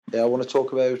Yeah, I want to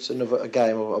talk about a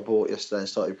game I bought yesterday and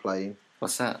started playing.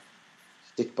 What's that?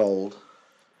 Dick Bold.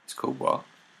 It's called what?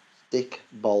 Dick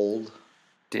Bold.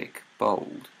 Dick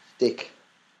Bold. Stick.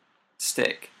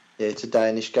 Stick. Yeah, it's a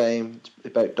Danish game. It's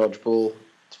about dodgeball.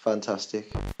 It's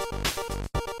fantastic.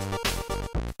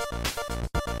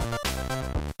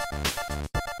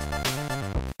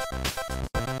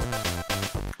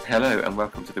 Hello and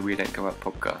welcome to the We Don't Go Up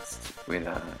podcast with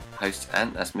host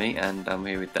Ant, that's me, and I'm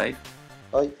here with Dave.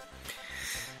 Hi.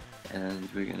 And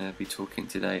we're going to be talking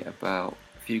today about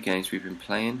a few games we've been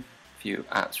playing, a few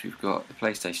apps we've got, the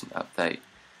PlayStation update,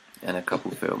 and a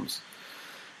couple films.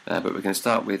 But we're going to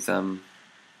start with the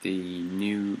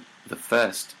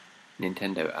first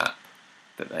Nintendo app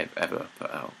that they've ever put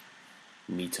out,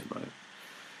 Miitomo.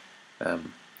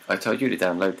 I told you to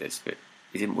download this, but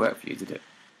it didn't work for you, did it?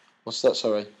 What's that,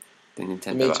 sorry? The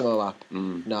Nintendo The Miitomo app?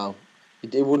 No.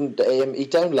 It wouldn't.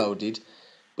 It downloaded,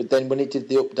 but then when it did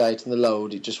the update and the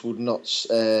load, it just would not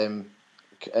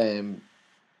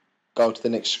go to the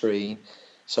next screen.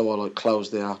 So I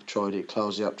closed the app, tried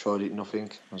it, nothing.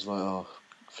 I was like, oh,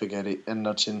 forget it. And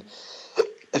I'd seen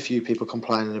a few people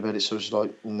complaining about it, so I was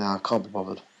like, nah, can't be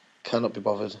bothered. Cannot be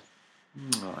bothered.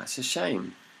 Oh, that's a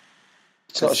shame.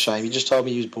 It's not a shame. You just told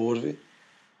me you was bored of it.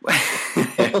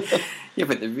 Yeah,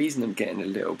 but the reason I'm getting a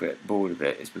little bit bored of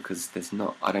it is because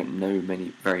I don't know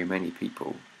very many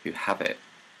people who have it,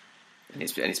 and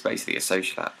it's basically a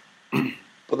social app.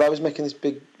 But that was making this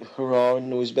big hurrah and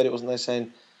noise about it, wasn't they?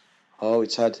 Saying, oh,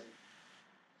 it's had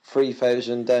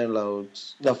 3,000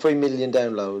 downloads, no, 3 million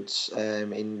downloads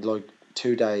in like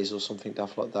 2 days or something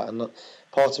daft like that. And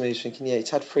part of me was thinking, yeah,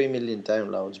 it's had 3 million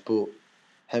downloads, but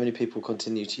how many people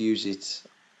continue to use it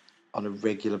on a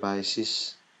regular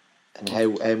basis? And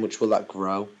how much will that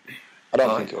grow?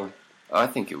 I think it will. I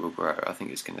think it will grow. I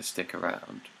think it's going to stick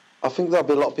around. I think there'll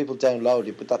be a lot of people download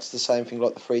it, but that's the same thing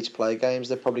like the free-to-play games.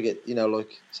 They probably get,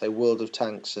 like, say, World of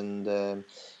Tanks and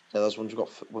those ones we got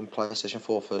when PlayStation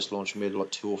 4 first launched, and we had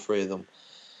like 2 or 3 of them.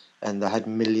 And they had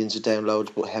millions of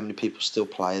downloads, but how many people still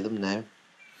play them now?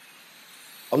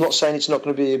 I'm not saying it's not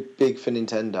going to be big for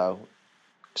Nintendo,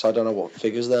 because I don't know what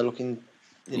figures they're looking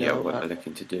what they're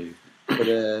looking to do. But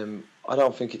I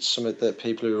don't think it's something that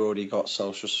people who already got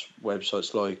social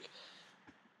websites like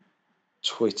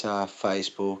Twitter,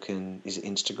 Facebook, and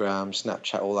Instagram,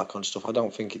 Snapchat, all that kind of stuff. I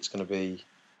don't think it's going to be.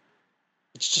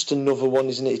 It's just another one,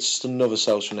 isn't it? It's just another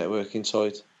social networking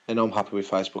site, and I'm happy with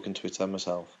Facebook and Twitter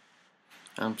myself.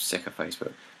 I'm sick of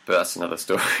Facebook, but that's another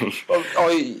story.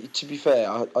 To be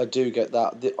fair, I do get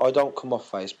that. I don't come off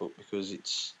Facebook because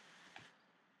it's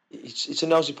a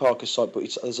Nosy Parker site,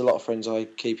 but there's a lot of friends I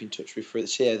keep in touch with through,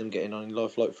 see how them getting on in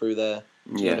life, like through there.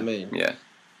 Do you know what I mean? Yeah.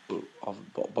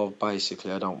 But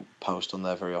basically, I don't post on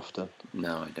there very often.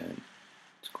 No, I don't.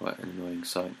 It's quite an annoying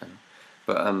site now.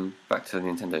 But back to the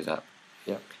Nintendo's app.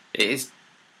 Yeah. It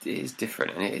is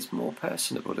different, and it is more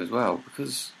personable as well,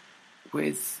 because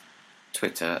with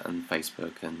Twitter and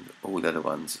Facebook and all the other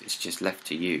ones, it's just left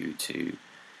to you to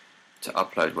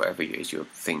upload whatever it is you're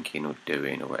thinking or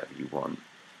doing or whatever you want.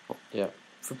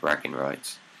 For bragging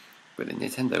rights. But the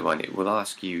Nintendo one, it will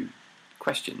ask you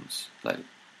questions, like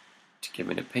to give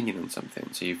an opinion on something.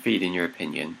 So you feed in your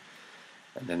opinion,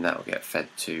 and then that will get fed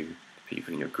to the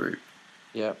people in your group.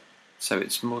 Yeah. So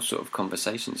it's more sort of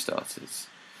conversation starters.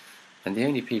 And the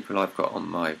only people I've got on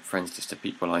my friends list are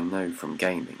people I know from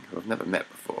gaming who I've never met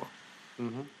before.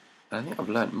 Mm-hmm. And I think I've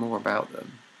learnt more about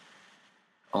them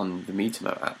on the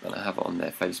Miitomo app than I have on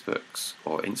their Facebooks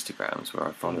or Instagrams where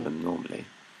I follow them normally.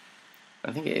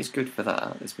 I think it is good for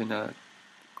that. There's been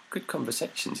good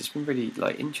conversations. It's been really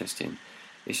interesting.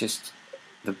 It's just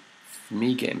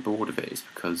me getting bored of it is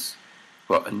because,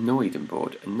 annoyed and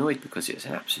bored. Annoyed because it's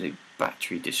an absolute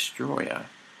battery destroyer.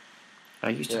 I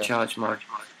used to charge my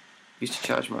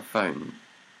phone.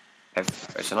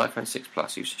 It's an iPhone 6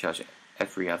 Plus. I used to charge it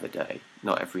every other day,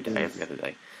 not every day, every other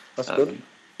day. That's good.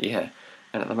 Yeah,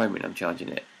 and at the moment I'm charging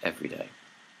it every day,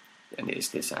 and it's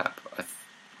this app.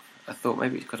 I thought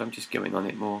maybe it's because I'm just going on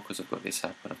it more because I've got this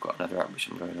app and I've got another app which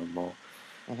I'm going on more.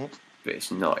 Mm-hmm. But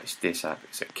it's not. It's this app.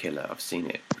 It's a killer. I've seen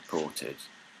it reported.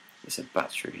 It's a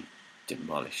battery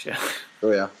demolisher.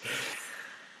 Oh yeah,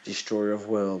 destroyer of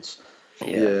worlds.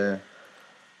 Yeah.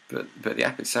 But the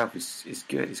app itself is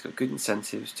good. It's got good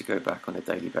incentives to go back on a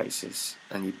daily basis,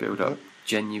 and you build up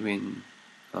genuine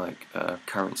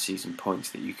currencies and points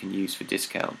that you can use for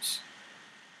discounts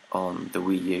on the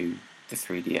Wii U, the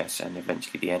 3DS, and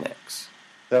eventually the NX.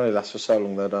 They only last for so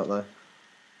long though, don't they?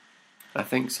 I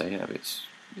think so, yeah, but it's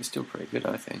still pretty good,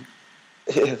 I think.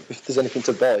 If there's anything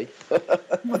to buy.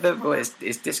 Well,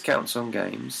 it's discounts on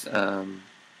games,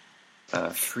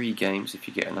 free games if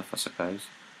you get enough, I suppose.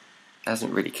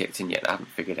 hasn't really kicked in yet. I haven't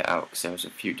figured it out because there was a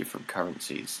few different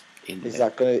currencies in Is there.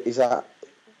 that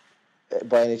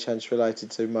by any chance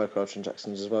related to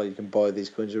microtransactions as well? You can buy these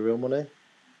coins with real money.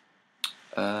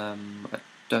 I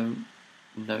don't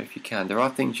know if you can. There are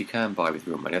things you can buy with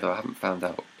real money, although I haven't found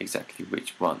out exactly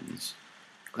which ones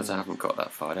because I haven't got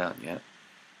that far down yet.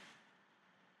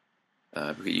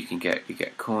 But you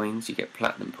get coins, you get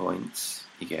platinum points,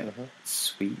 you get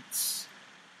sweets,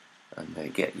 and you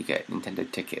get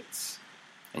Nintendo tickets,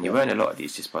 and you earn a lot of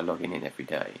these just by logging in every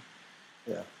day.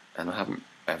 Yeah. And I haven't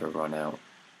ever run out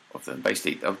of them.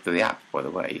 Basically, the app, by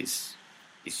the way, is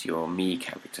your Mii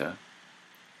character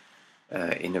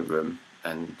in a room,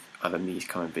 and other Mii's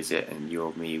come and visit, and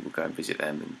your Mii will go and visit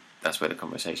them, and that's where the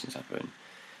conversations happen.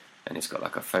 And it's got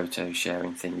like a photo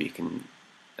sharing thing where you can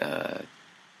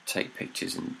take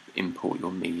pictures and import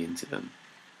your Mii into them.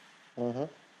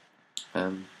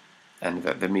 And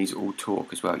the Mii's all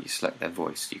talk as well. You select their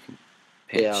voice, you can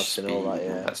pitch, I've seen speed, all all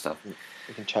that stuff.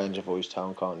 You can change your voice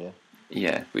tone, can't you?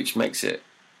 Yeah, which makes it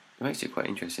quite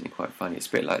interesting and quite funny. It's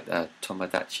a bit like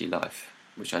Tomodachi Life,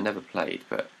 which I never played,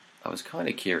 but I was kind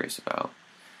of curious about.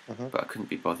 But I couldn't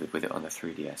be bothered with it on the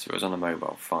 3DS. It was on a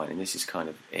mobile, fine, and this is kind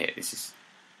of it. This is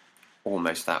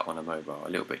almost that on a mobile, a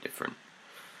little bit different.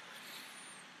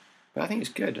 But I think it's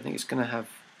good. I think it's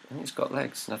got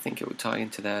legs, and I think it will tie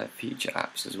into their future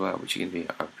apps as well, which are going to be,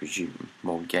 I presume,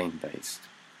 more game-based.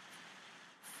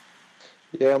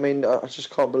 Yeah, I mean, I just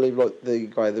can't believe like the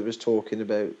guy that was talking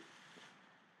about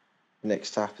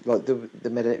next app, like the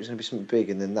made it was going to be something big,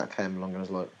 and then that came along, and I was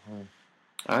like,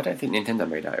 I don't think Nintendo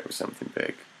made out it was something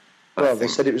big. Well, they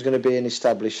said it was going to be an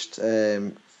established,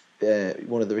 one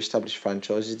of their established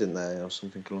franchises, didn't they, or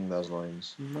something along those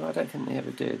lines? No, I don't think they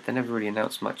ever did. They never really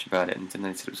announced much about it, and then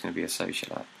they said it was going to be a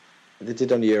social app. They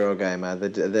did on Eurogamer.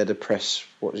 They had a press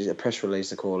release,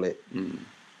 they call it,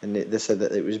 and they said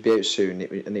that it was be out soon,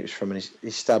 and it was from an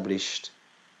established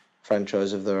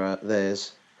franchise of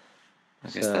theirs. I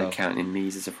guess they're counting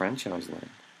Mii's as a franchise then.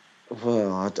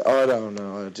 Well, I don't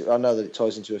know. I know that it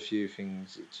ties into a few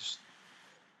things.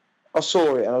 I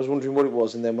saw it and I was wondering what it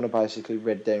was, and then when I basically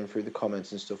read down through the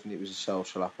comments and stuff, and it was a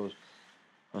social app, I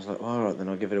was like, all right, then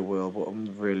I'll give it a whirl. But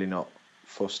I'm really not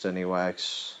fussed anyway.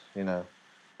 'Cause, you know,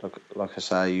 like I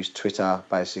say, I use Twitter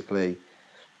basically.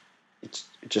 It's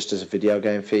just as a video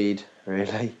game feed,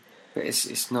 really. But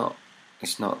it's not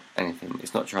anything.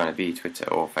 It's not trying to be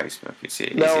Twitter or Facebook.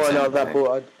 No, I know that,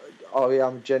 but I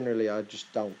am generally, I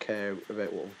just don't care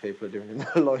about what other people are doing in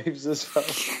their lives as well.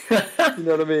 You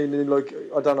know what I mean? And like,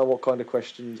 I don't know what kind of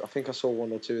questions. I think I saw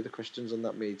one or two of the questions on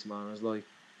that meeting, and I was like,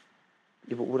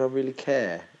 yeah, but would I really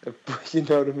care? You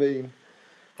know what I mean?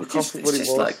 It's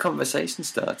just like conversation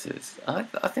starters. I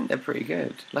think they're pretty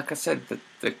good. Like I said,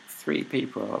 the 3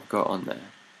 people I've got on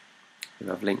there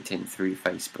who I've linked in through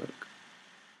Facebook.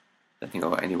 I don't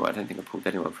think I pulled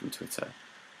anyone from Twitter.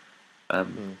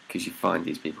 Because you find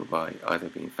these people by either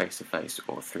being face to face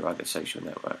or through other social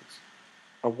networks.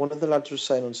 One of the lads was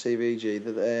saying on CVG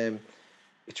that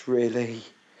it's really,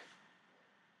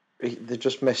 they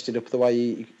just messed it up the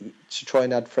way to try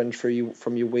and add friends from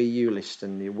your Wii U list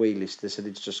and your Wii list. They said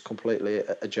it's just completely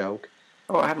a joke.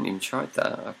 Oh, I haven't even tried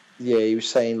that. Yeah, he was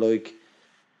saying like,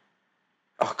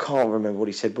 I can't remember what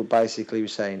he said, but basically he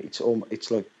was saying it's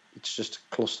just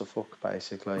a clusterfuck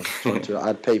basically trying to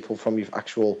add people from your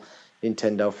actual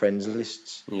Nintendo friends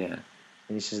lists. Yeah. And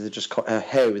he says they just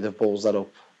how they've balls that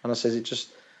up. And I says it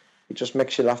just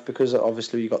makes you laugh because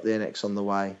obviously you got the NX on the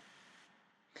way.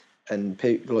 And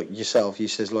people like yourself, you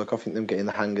says like I think them getting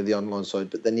the hang of the online side,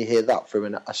 but then you hear that through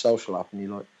a social app and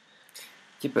you're like,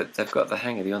 yeah, but they've got the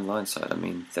hang of the online side. I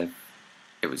mean,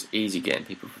 it was easy getting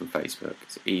people from Facebook.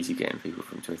 It's easy getting people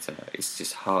from Twitter. It's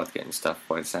just hard getting stuff,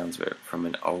 by the sounds of it, from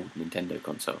an old Nintendo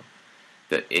console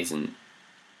that isn't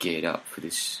geared up for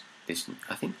this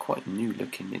I think quite new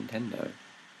looking Nintendo.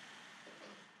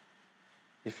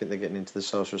 You think they're getting into the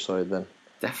social side then?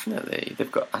 Definitely. They've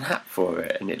got an app for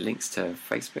it, and it links to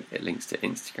Facebook, it links to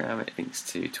Instagram, it links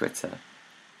to Twitter.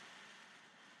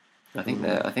 I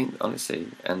think honestly,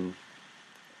 and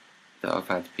that I've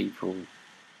had people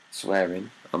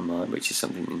swearing online, which is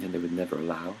something Nintendo would never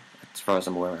allow. As far as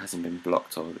I'm aware, it hasn't been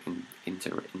blocked or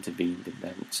intervened, and they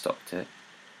haven't stopped it.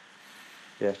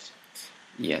 Yet.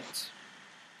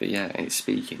 But yeah, and it's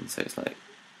speaking, so it's like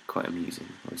quite amusing,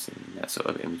 obviously, in that sort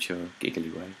of immature,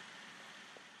 giggly way.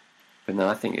 But no,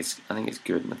 I think it's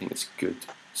good, and I think it's a good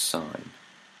sign.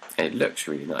 And it looks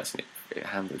really nice, and it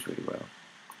handles really well,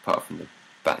 apart from the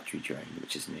battery drain,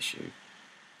 which is an issue.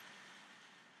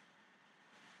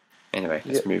 Anyway,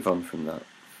 let's move on from that.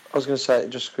 I was going to say,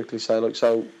 just quickly say, like,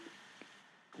 so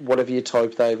whatever you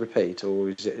type, they repeat, or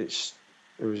is it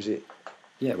or is it?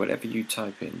 Yeah, whatever you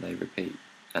type in, they repeat,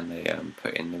 and they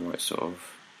put in the right sort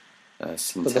of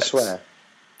syntax. But they swear.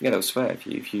 Yeah, they'll swear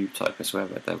if you type a swear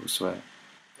word, they will swear.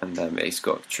 And it's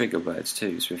got trigger words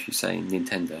too. So if you say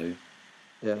Nintendo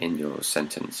in your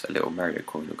sentence, a little Mario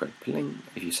coin will go pling.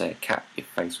 If you say a cat, your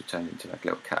face will turn into like a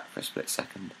little cat for a split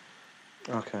second.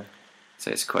 Okay.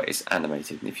 So it's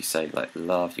animated. And if you say like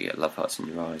love, you get love hearts in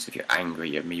your eyes. If you're angry,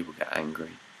 your me will get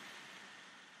angry.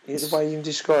 Yeah, the way you're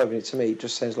describing it to me, it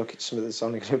just sounds like it's something that's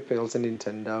only going to appeal to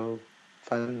Nintendo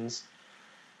fans.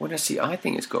 Well, I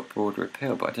think it's got broader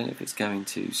appeal, but I don't know if it's going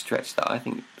to stretch that. I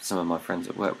think some of my friends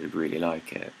at work would really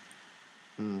like it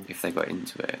if they got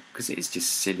into it, because it is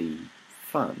just silly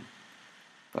fun.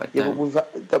 But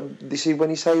you see,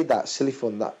 when you say that silly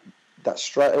fun, that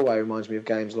straight away reminds me of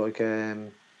games like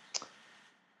remember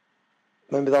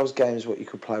those games what you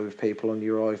could play with people on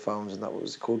your iPhones, and that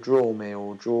was called Draw Me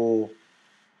or Draw.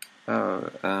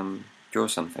 Draw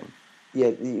something. Yeah,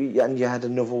 and you had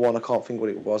another one, I can't think what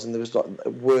it was, and there was like a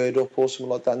Word Up or something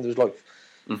like that, and there was like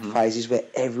phases where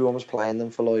everyone was playing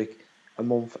them for like a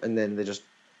month, and then they just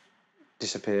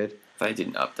disappeared. They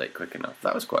didn't update quick enough.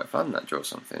 That was quite fun, that Draw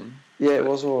Something. Yeah, it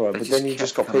was alright, but then you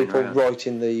just got people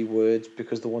writing the words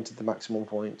because they wanted the maximum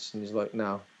points, and he's like,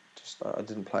 no, I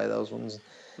didn't play those ones.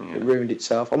 Yeah. It ruined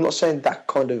itself. I'm not saying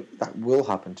that will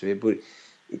happen to it, but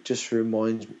it just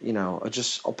reminds me, I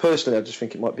personally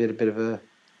think it might be a bit of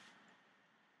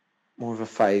more of a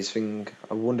phase thing.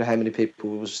 I wonder how many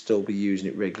people will still be using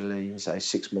it regularly in, say,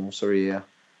 6 months or a year.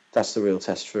 That's the real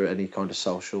test for any kind of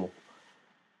social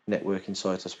networking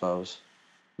site, I suppose.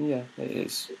 Yeah, it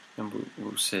is, and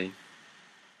we'll see.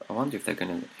 I wonder if they're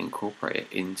going to incorporate it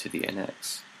into the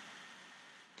NX.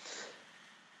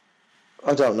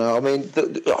 I don't know. I mean,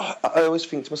 I always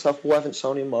think to myself, why haven't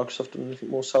Sony and Microsoft done anything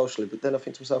more socially? But then I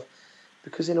think to myself,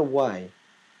 because in a way,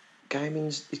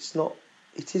 gaming's it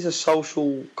is a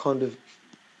social kind of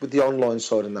with the online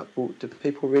side and that, but do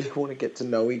people really want to get to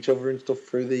know each other and stuff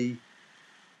through the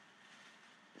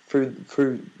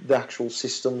actual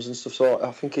systems and stuff? So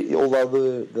I think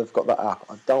although they've got that app,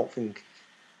 I don't think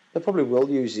they probably will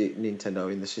use it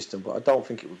Nintendo in the system, but I don't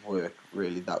think it would work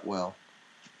really that well.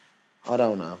 I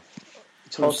don't know.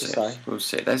 It's hard to say. We'll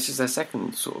see. This is their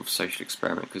second sort of social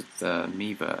experiment because the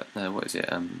Miiverse. No, what is it?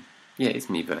 Yeah, it's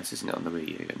Miiverse, isn't it, on the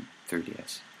Wii U and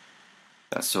 3DS?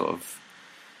 That sort of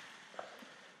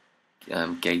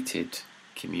gated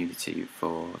community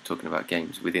for talking about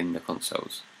games within the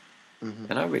consoles. Mm-hmm.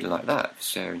 And I really like that, for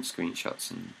sharing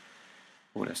screenshots and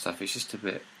all that stuff. It's just a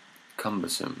bit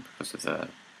cumbersome because of the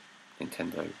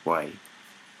Nintendo way.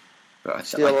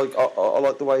 But I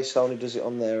like the way Sony does it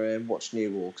on their What's New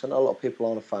wall, because I know a lot of people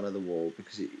aren't a fan of the wall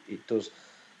because it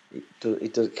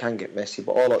can get messy,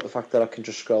 but I like the fact that I can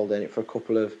just scroll down it for a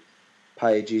couple of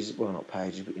pages, well, not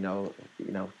pages, but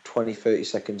 20, 30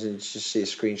 seconds, and just see a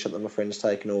screenshot that my friend's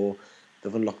taken, or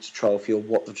they've unlocked a trophy, or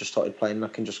what they've just started playing, and I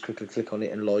can just quickly click on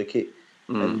it and like it.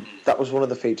 And that was one of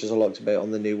the features I liked about on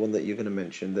the new one that you're going to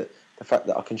mention, that the fact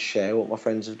that I can share what my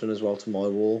friends have done as well to my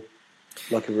wall,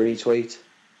 like a retweet.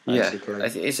 Basically. Yeah,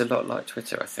 it is a lot like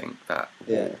Twitter, I think, that.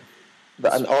 Yeah,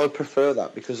 and I prefer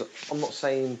that, because I'm not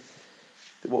saying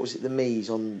what was it, the Mii's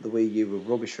on the Wii U were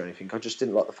rubbish or anything. I just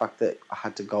didn't like the fact that I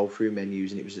had to go through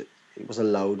menus and it was a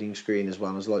loading screen as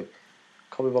well. I was like,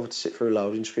 can't be bothered to sit through a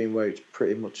loading screen where it's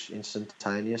pretty much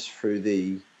instantaneous through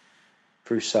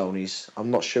Sony's.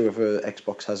 I'm not sure if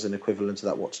Xbox has an equivalent to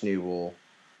that What's New wall.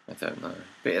 I don't know,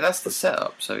 but that's the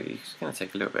setup, so it's going to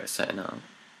take a little bit of setting up.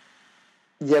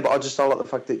 Yeah, but I just don't like the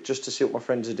fact that just to see what my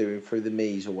friends are doing through the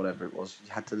Mii's or whatever it was,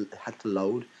 you had to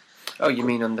load. Oh, you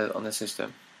mean on the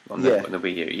system? On the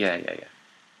Wii U? Yeah.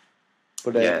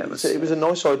 But it was a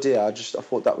nice idea. I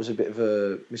thought that was a bit of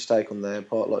a mistake on their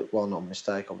part. Like, well, not a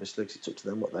mistake, obviously, because it's up to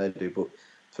them what they do. But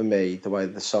for me, the way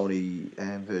the Sony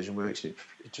version works, it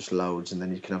just loads, and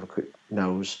then you can have a quick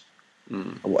nose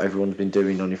at what everyone's been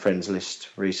doing on your friends list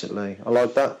recently. I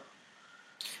like that.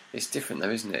 It's different though,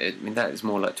 isn't it? I mean, that is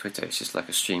more like Twitter. It's just like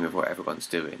a stream of what everyone's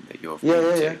doing that you're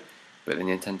viewing to. But the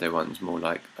Nintendo one's more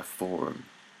like a forum.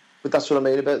 But that's what I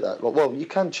mean about that. Well, you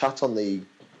can chat on the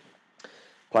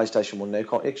PlayStation 1 now,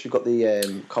 can't you? Because you've got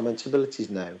the comments abilities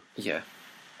now. Yeah.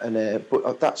 And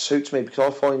but that suits me, because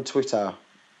I find Twitter,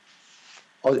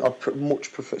 I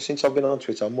much prefer, since I've been on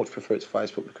Twitter, I much prefer it to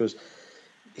Facebook, because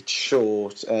it's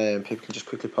short and people can just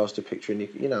quickly post a picture and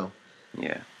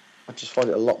Yeah. I just find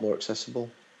it a lot more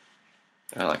accessible.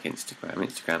 I like Instagram.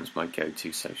 Instagram's my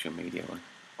go-to social media one.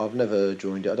 I've never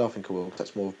joined it. I don't think I will, because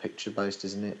that's more picture-based,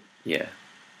 isn't it? Yeah.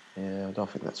 Yeah, I don't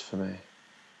think that's for me.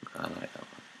 I like that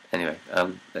one. Anyway,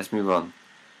 let's move on.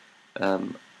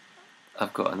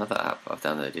 I've got another app I've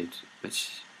downloaded,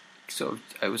 which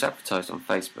it was advertised on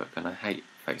Facebook, and I hate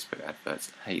Facebook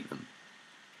adverts. I hate them.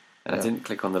 And I Yeah. didn't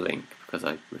click on the link because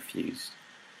I refused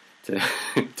to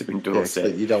to Yeah, endorse 'cause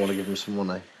it. you don't want to give them some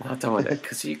money. I don't want it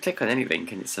because you click on any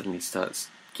link and it suddenly starts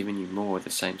giving you more of the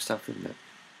same stuff, doesn't it?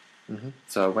 Mm-hmm.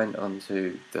 So I went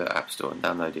onto the App Store and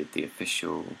downloaded the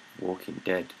official Walking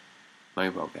Dead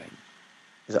mobile game.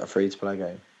 Is that a free-to-play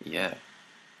game? Yeah,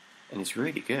 and it's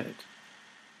really good.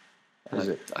 And Is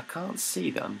it? I can't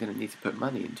see that I'm going to need to put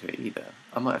money into it either.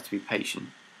 I might have to be patient,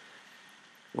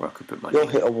 or I could put money. You'll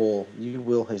hit a wall. You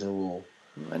will hit a wall.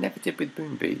 I never did with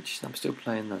Boom Beach. I'm still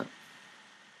playing that.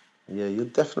 Yeah, you'll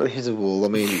definitely hit a wall. I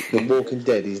mean, The Walking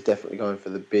Dead is definitely going for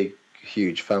the big,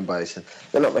 huge fan base, and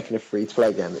they're not making a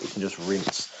free-to-play game that you can just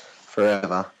rinse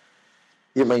forever.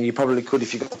 I mean, you probably could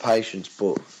if you've got the patience,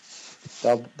 but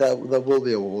there will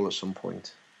be a wall at some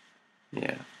point.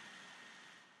 Yeah.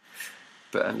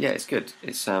 But yeah, it's good.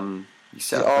 It's you Is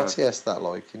set it up RTS that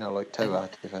like tower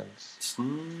defense? It's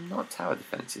not tower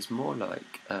defense. It's more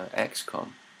like XCOM,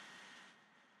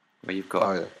 where you've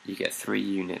got you get 3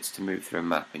 units to move through a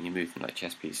map, and you move them like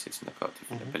chess pieces, and they've got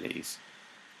different abilities.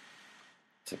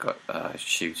 So you've got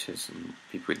shooters and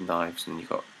people with knives, and you've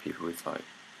got people with like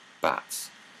bats.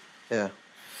 Yeah.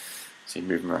 So you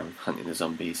move them around hunting the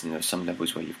zombies, and there are some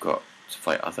levels where you've got to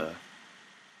fight other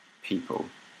people,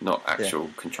 not actual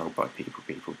controlled by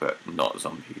people, but not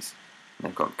zombies. And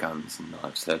they've got guns and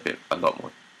knives, so they're a lot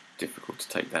more difficult to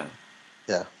take down.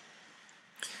 Yeah.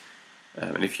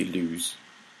 And if you lose,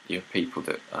 your people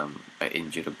that are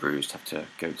injured or bruised have to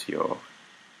go to your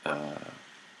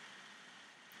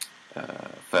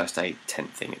first aid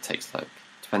tent thing. It takes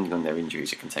depending on their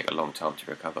injuries, it can take a long time to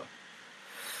recover.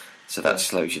 So that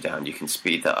slows you down. You can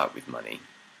speed that up with money.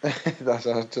 That's what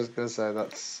I was just going to say.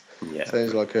 That's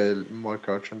sounds like a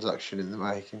microtransaction in the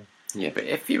making. Yeah, but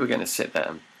if you were going to sit there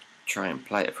and try and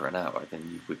play it for an hour, then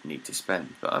you would need to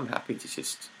spend. But I'm happy to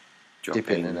just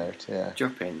dip in and out. Yeah,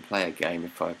 drop in, play a game.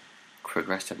 If I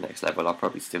progress to the next level, I'll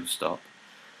probably still stop.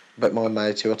 But my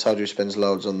mate, who I told you spends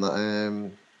loads on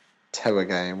that terror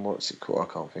game, what's it called?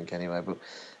 I can't think anyway. But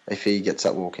if he gets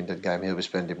that Walking Dead game, he'll be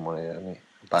spending money on it.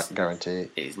 Back guarantee.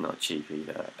 It is not cheap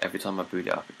either. Every time I boot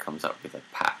it up, it comes up with a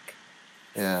pack.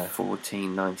 Yeah.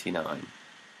 $14.99.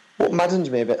 What maddens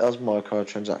me about those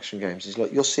microtransaction games is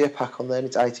you'll see a pack on there and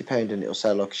it's £80 and it'll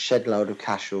say shed load of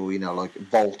cash or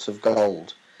vault of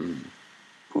gold. Mm.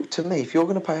 But to me, if you're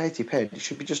going to pay £80, it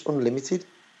should be just unlimited.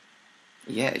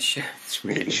 Yeah, it should.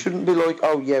 Really. It shouldn't be we're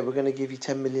going to give you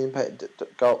 £10 million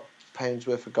pounds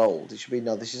worth of gold. It should be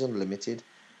no, this is unlimited.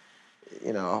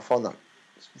 I find that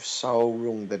so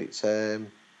wrong that it's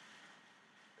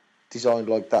designed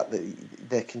like that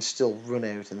they can still run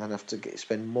out and then have to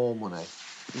spend more money.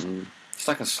 It's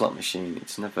like a slot machine.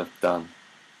 It's never done.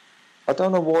 I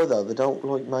don't know why though. They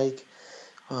don't make.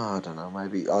 I don't know.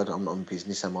 Maybe I'm not in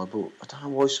business, am I? But I don't know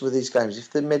why some of these games,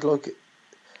 if they're made there's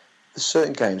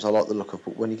certain games I like the look of,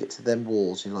 but when you get to them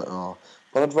walls, you're like, oh,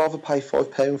 but I'd rather pay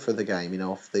 £5 for the game,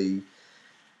 off the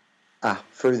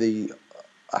through the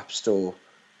App Store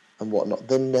and whatnot,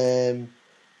 than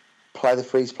play the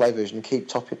free-to-play version and keep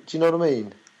topping. Do you know what I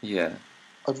mean? Yeah.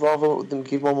 I'd rather them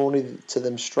give my money to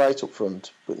them straight up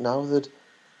front, but now I'd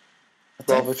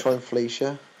rather try and fleece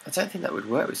you. I don't think that would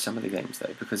work with some of the games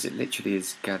though, because it literally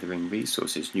is gathering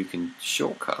resources. You can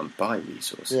shortcut and buy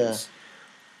resources,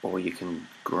 or you can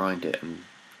grind it and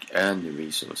earn the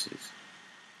resources.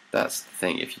 That's the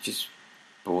thing. If you just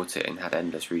bought it and had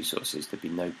endless resources, there'd be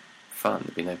no fun.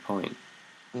 There'd be no point.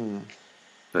 Mm.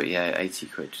 But yeah, 80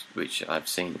 quid, which I've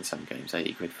seen in some games,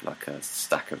 80 quid for a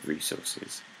stack of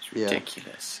resources. It's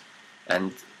ridiculous. Yeah.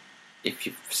 And if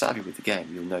you're savvy with the game,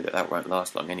 you'll know that won't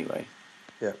last long anyway.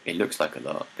 Yeah. It looks like a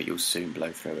lot, but you'll soon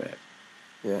blow through it.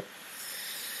 Yeah.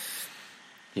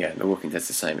 Yeah, The Walking Dead's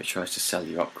the same. It tries to sell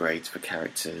you upgrades for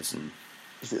characters. And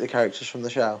is it the characters from the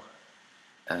show?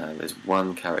 There's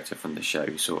one character from the show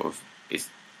who sort of is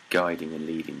guiding and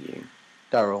leading you.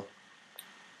 Daryl.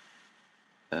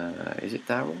 Is it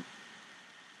Daryl?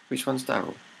 Which one's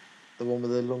Daryl? The one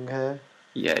with the long hair?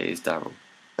 Yeah, it is Daryl.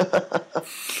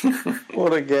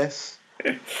 What a guess.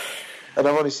 And I've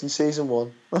only seen season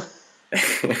 1.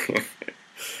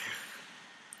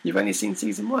 You've only seen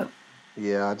season 1?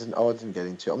 Yeah, I didn't get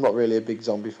into it. I'm not really a big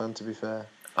zombie fan, to be fair.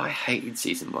 I hated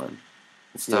season 1.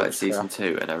 I started season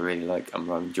 2 and I'm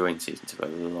enjoying season 2 a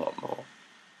lot more.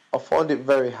 I find it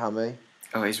very hammy.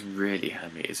 Oh, it's really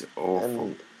hammy. It's awful.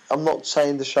 And I'm not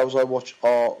saying the shows I watch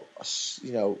are,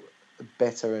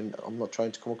 better, and I'm not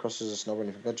trying to come across as a snob or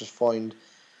anything. I just find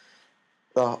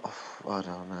that, I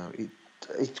don't know,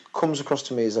 it comes across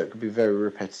to me as that it could be very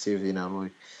repetitive,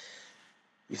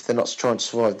 if they're not trying to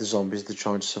survive the zombies, they're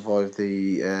trying to survive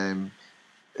the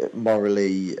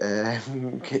morally.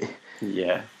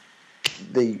 Yeah.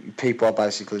 The people are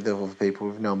basically the other people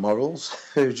with no morals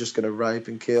who are just going to rape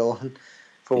and kill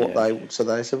for what Yeah. so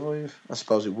they survive. I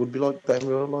suppose it would be like that in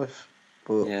real life,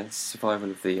 but Yeah, it's survival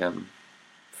of the Fittest.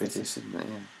 fittest, isn't it?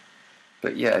 Yeah.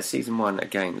 But yeah, season 1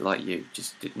 again, like you,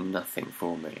 just did nothing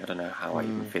for me. I don't know how I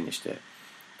even finished it.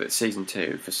 But season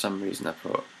 2, for some reason, I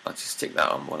thought I'd just stick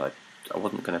that on while I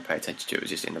wasn't going to pay attention to it. It was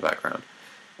just in the background.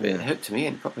 But it hooked me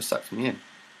in, proper sucked me in.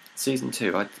 Season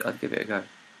 2, I'd give it a go.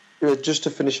 Just to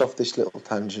finish off this little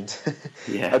tangent,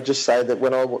 Yeah. I'd just say that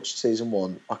when I watched season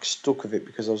 1, I stuck with it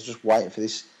because I was just waiting for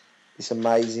this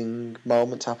amazing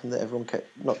moment to happen that everyone kept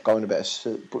not going about,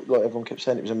 but like everyone kept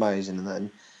saying it was amazing, and then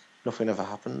nothing ever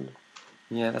happened.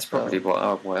 Yeah, that's probably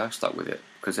why I stuck with it,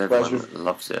 because Whereas everyone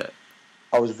loves it.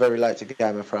 I was very late to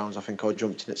Game of Thrones. I think I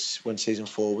jumped in when season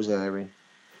 4 was airing,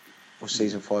 or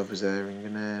season 5 was airing,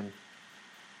 and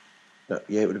it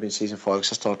would have been season 5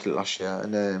 because I started it last year.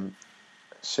 And as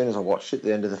soon as I watched it,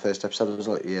 the end of the first episode, I was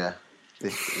like, I'm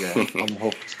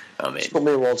hooked. It's took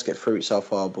me a while to get through it so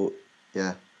far, but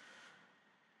yeah.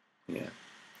 Yeah.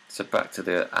 So back to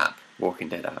the app, Walking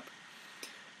Dead app.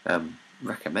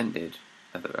 Recommended.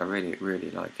 I really, really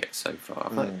like it so far.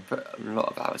 I've not put a lot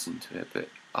of hours into it, but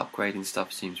upgrading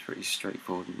stuff seems pretty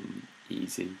straightforward and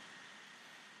easy.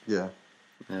 Yeah.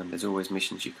 There's always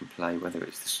missions you can play, whether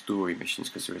it's the story missions,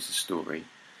 because there is a story,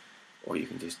 or you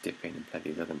can just dip in and play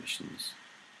these other missions.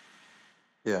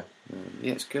 Yeah.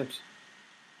 Yeah, it's good.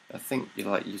 I think,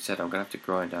 like you said, I'm going to have to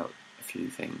grind out a few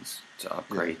things to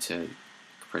upgrade to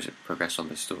progress on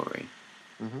the story.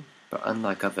 Mm-hmm. But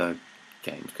unlike other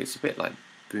games, because it's a bit like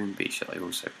Boom Beach that I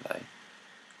also play,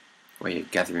 where you're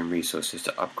gathering resources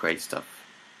to upgrade stuff.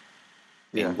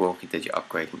 In Walking Dead, you're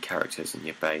upgrading characters and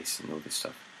your base and all this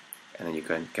stuff, and then you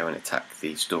go and attack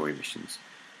the story missions.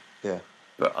 Yeah.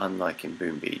 But unlike in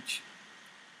Boom Beach,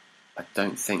 I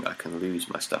don't think I can lose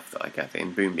my stuff that I gather.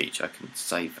 In Boom Beach, I can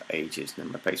save for ages, and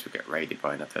then my base will get raided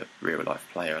by another real-life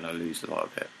player, and I lose a lot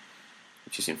of it,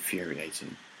 which is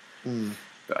infuriating.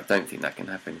 But I don't think that can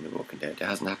happen in The Walking Dead. It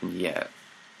hasn't happened yet.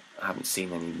 I haven't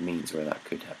seen any means where that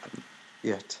could happen.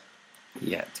 Yet.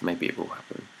 Maybe it will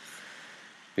happen.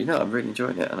 But I'm really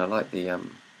enjoying it, and I like the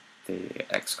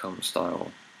XCOM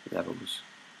style levels.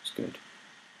 It's good.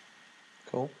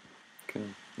 Cool.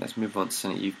 Let's move on to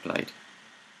something you've played.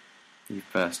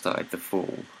 You've started The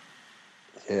Fall.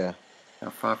 Yeah. How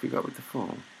far have you got with The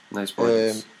Fall? No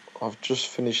spoilers. I've just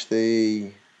finished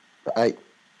the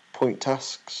 8-point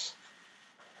tasks.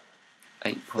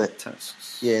 8-point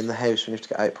tasks? Yeah, in the house when you have to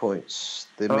get 8 points.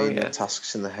 The main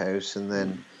tasks in the house, and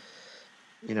then,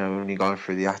 when you're going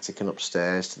through the attic and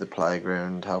upstairs to the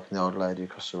playground, helping the old lady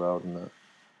across the road and that.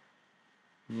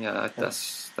 Yeah,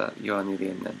 you are near the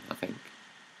end then, I think.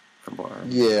 From what I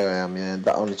remember. Yeah, I am, yeah.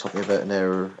 That only took me about an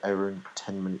hour and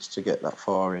 10 minutes to get that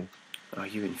far in. Oh,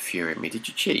 you infuriate me. Did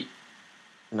you cheat?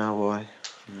 No, why?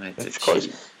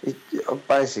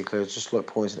 Basically, it's just like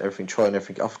pointing everything, trying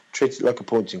everything. I've treated it like a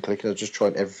point and click, and I was just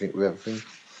trying everything with everything.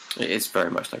 It is very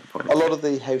much like a point. A lot of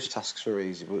the house tasks were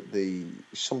easy, but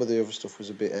some of the other stuff was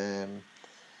a bit.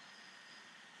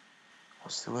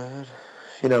 What's the word?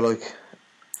 Like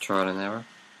trial and error.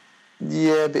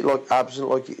 Yeah, a bit like absent,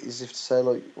 like as if to say,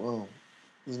 like, well,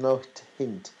 there's no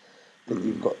hint that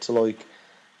you've got to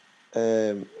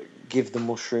give the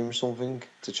mushroom something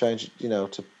to change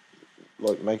it, to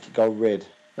make it go red.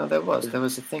 No, there was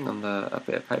a thing on a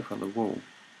bit of paper on the wall.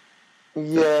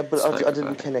 Yeah, but I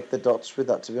didn't connect the dots with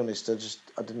that, to be honest.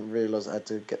 I didn't realise I had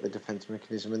to get the defence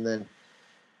mechanism, and then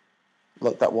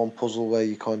like that one puzzle where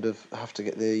you kind of have to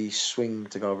get the swing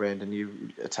to go around and you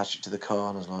attach it to the car,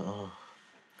 and I was like, oh.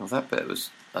 Well, that bit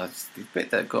was the bit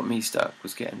that got me stuck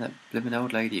was getting that blimmin'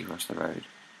 old lady across the road.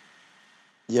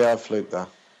 Yeah, I fluked that.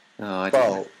 No, I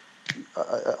didn't.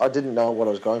 I didn't know what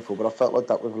I was going for, but I felt like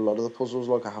that with a lot of the puzzles.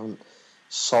 Like I haven't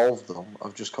solved them;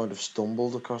 I've just kind of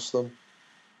stumbled across them.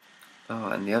 Oh,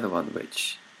 and the other one,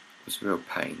 which was real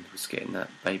pain, was getting that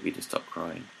baby to stop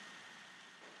crying.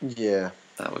 Yeah,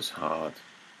 that was hard.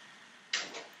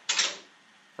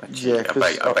 I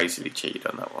basically cheated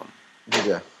on that one. Did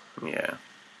you? Yeah.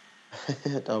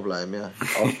 Don't blame me. I'll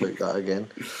flip that again.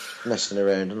 Messing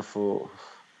around, and I thought,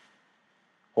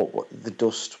 what the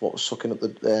dust? What was sucking up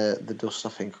the dust? I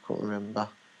think I can't remember.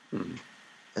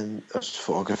 And I just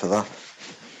thought I'll go for that.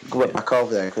 I went back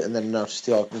over there, and then noticed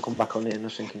the icon come back on it, and I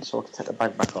was thinking, so I can take the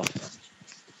bag back off.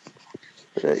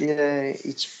 But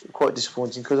it's quite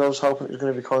disappointing because I was hoping it was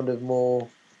going to be kind of more.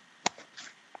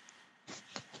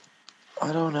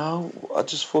 I don't know. I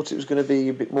just thought it was going to be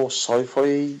a bit more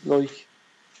sci-fi, like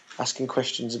asking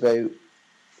questions about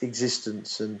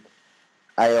existence and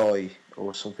AI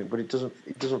or something, but it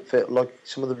doesn't feel like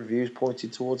some of the reviews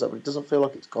pointed towards that, but it doesn't feel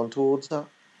like it's gone towards that.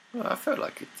 Well, I felt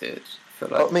like it did. I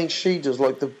felt like I mean, she does,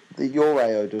 like the your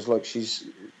AI does, like she's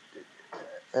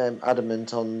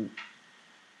adamant on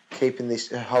keeping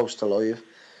this host alive.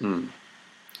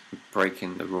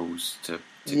 breaking the rules to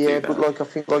Yeah, do that. but like I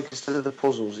think like instead of the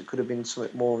puzzles, it could have been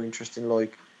something more interesting,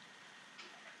 like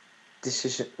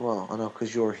decision. Well, I know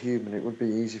because you're a human, it would be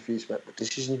easy for you to make, but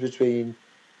decisions between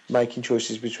making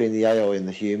choices between the AI and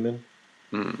the human.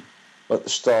 Like the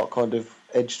start kind of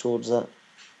edge towards that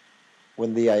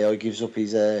when the AI gives up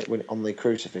his when on the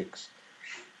crucifix.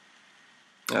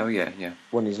 Oh yeah.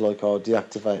 When he's like, "Oh,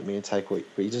 deactivate me and take what,"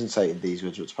 but he doesn't say it in these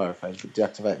words, but it's paraphrased. But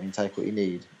deactivate me and take what you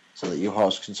need, so that your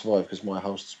host can survive because my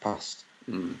host has passed.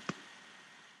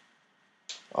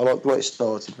 I like the way it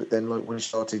started, but then like when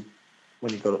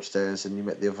you got upstairs and you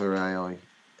met the other AI,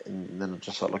 and then I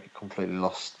just felt like it completely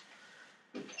lost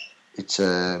its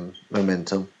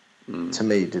momentum. To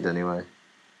me, it did anyway.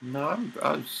 No,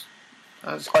 I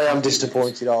am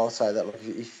disappointed. I'll say that. Like,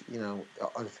 if you know,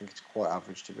 I think it's quite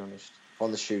average to be honest. I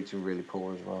find the shooting really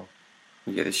poor as well.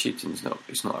 Yeah, the shooting's not.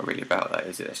 It's not really about that,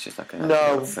 is it? It's just like a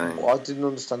thing. I didn't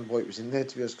understand why it was in there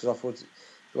to be honest, because I thought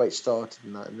the way it started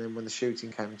and that, and then when the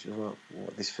shooting came, it was like,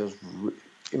 well, this feels,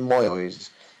 in my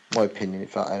eyes, my opinion, it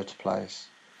felt out of place.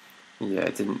 Yeah,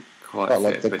 it didn't quite. Felt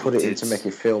like they put it in to make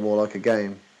it feel more like a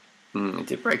game. It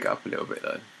did break it up a little bit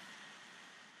though.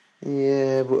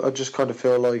 Yeah, but I just kind of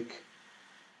feel like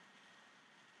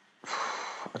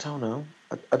I don't know.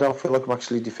 I don't feel like I'm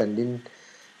actually defending.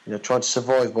 You know, trying to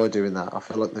survive by doing that. I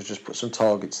feel like they've just put some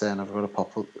targets there and I've got to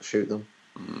pop up, shoot them.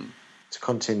 To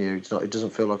continue, it's not. It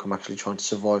doesn't feel like I'm actually trying to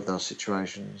survive those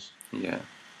situations. Yeah,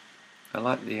 I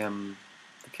like the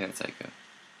caretaker.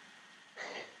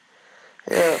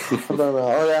 Yeah, I don't know.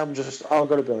 I've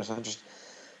got to be honest.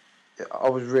 I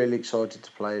was really excited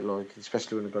to play it, like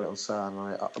especially when I got it on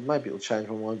sale. And maybe it'll change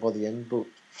my mind by the end, but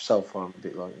so far I'm a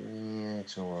bit like, yeah,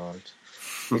 it's alright.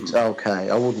 It's okay.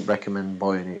 I wouldn't recommend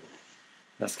buying it.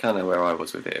 That's kind of where I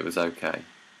was with it. It was okay.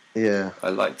 Yeah. I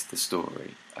liked the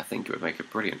story. I think it would make a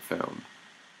brilliant film.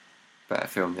 Better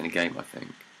film than a game, I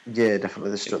think. Yeah,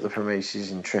 definitely. The premise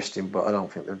is interesting, but I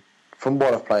don't think from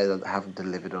what I've played, they haven't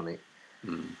delivered on it.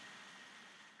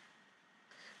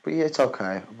 But yeah, it's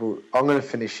okay. But I'm going to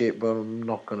finish it, but I'm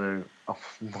not going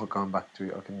back to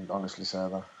it. I can honestly say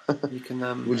that. You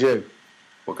can. Would you?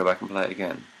 We'll go back and play it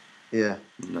again. Yeah.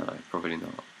 No, probably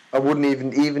not. I wouldn't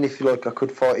even if I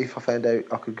could fight. If I found out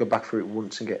I could go back through it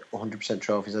once and get 100%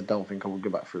 trophies, I don't think I would go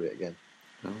back through it again.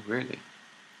 Oh, really?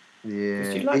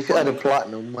 Yeah. If it had a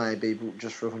platinum, maybe, but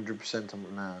just for 100%,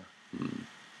 I'm nah.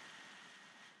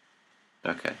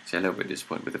 Okay, so a little bit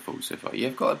disappointed with the fall so far.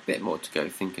 You've got a bit more to go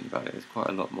thinking about it. There's quite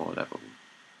a lot more level.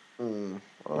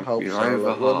 I hope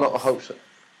so. Well, not I hope so. I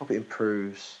hope it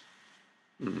improves.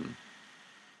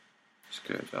 It's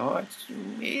good.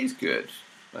 It is good,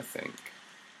 I think.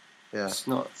 Yeah. It's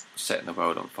not setting the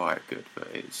world on fire good, but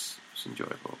it's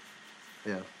enjoyable.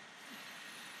 Yeah.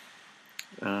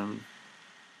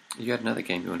 You had another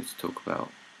game you wanted to talk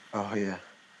about. Oh, yeah.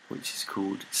 Which is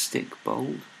called Stick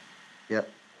Bold. Yep.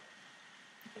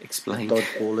 Explain.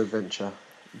 Dodgeball adventure.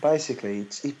 Basically,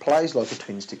 it plays like a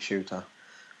twin stick shooter.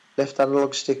 Left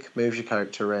analog stick moves your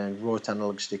character around. Right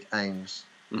analog stick aims.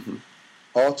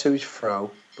 R2 is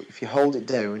throw, but if you hold it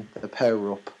down, they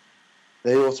power up.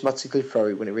 They automatically throw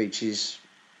it when it's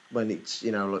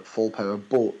like full power.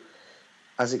 But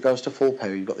as it goes to full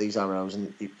power, you've got these arrows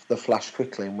and they flash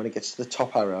quickly. And when it gets to the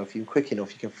top arrow, if you're quick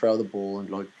enough, you can throw the ball and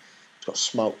it's got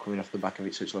smoke coming off the back of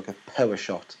it, so it's like a power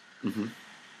shot.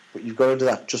 But you've got to do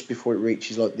that just before it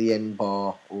reaches like the end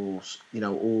bar, or you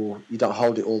don't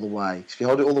hold it all the way. 'Cause if you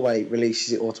hold it all the way, it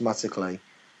releases it automatically.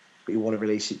 But you want to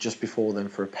release it just before then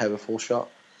for a powerful shot.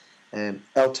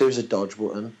 L2 is a dodge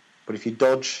button, but if you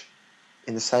dodge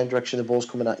in the same direction the ball's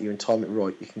coming at you and time it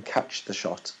right, you can catch the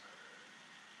shot.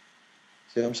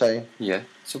 See what I'm saying? Yeah.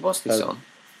 So what's this on?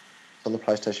 It's on the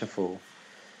PlayStation 4.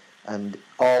 And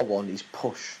R1 is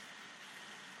push.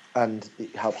 And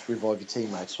it helps revive your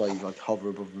teammates, so you hover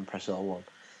above them and press R1.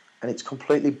 And it's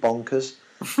completely bonkers.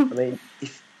 I mean,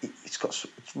 it's got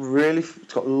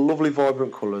lovely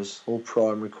vibrant colours, all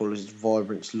primary colours. It's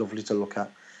vibrant, it's lovely to look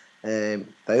at. They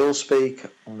all speak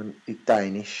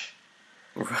Danish,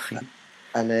 right?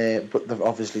 And but they've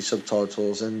obviously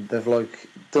subtitles, and they've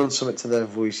done something to their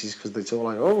voices because it's all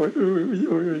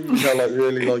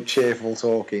really cheerful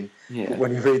talking. Yeah. But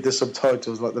when you read the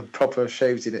subtitles, they're proper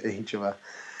shouting at each other.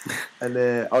 And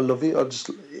I love it. I just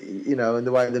and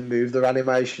the way they move, their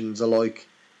animations are like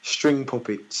string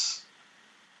puppets.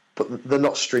 but they're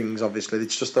not strings. Obviously,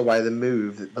 it's just the way they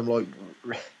move. They're like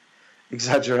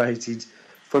exaggerated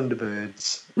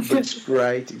Thunderbirds, but it's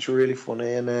great. It's really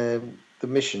funny, and the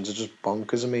missions are just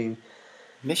bonkers. I mean,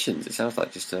 missions. It sounds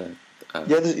like just a.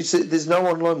 Yeah, there's no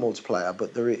online multiplayer,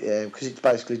 but there because it's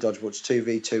basically dodgeball. It's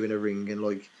 2v2 in a ring, and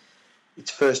like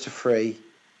it's first to three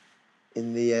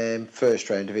in the first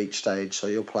round of each stage. So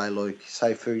you'll play like,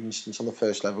 say for instance, on the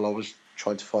first level, I was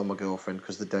trying to find my girlfriend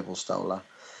because the devil stole her.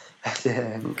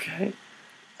 Okay.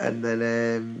 And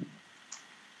then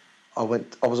I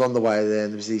was on the way there,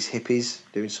 and there was these hippies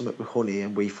doing something with honey,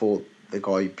 and we thought the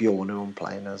guy Bjorn, who I'm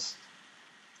playing as,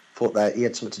 thought that he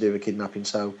had something to do with kidnapping.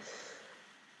 So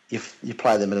you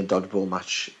play them in a dodgeball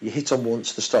match. You hit them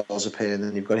once, the stars appear, and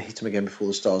then you've got to hit them again before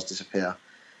the stars disappear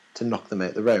to knock them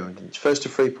out the round. And it's first to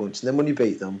 3 points, and then when you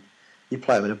beat them, you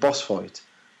play them in a boss fight.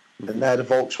 Mm-hmm. And they had a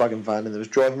Volkswagen van, and they was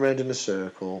driving around in a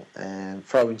circle and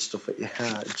throwing stuff at your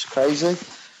head. It's crazy.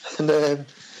 And then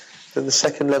the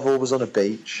second level was on a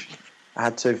beach. I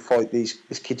had to fight this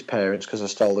kid's parents because I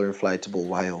stole their inflatable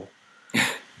whale.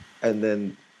 And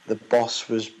then the boss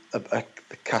was the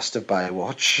cast of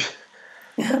Baywatch.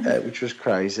 Which was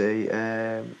crazy.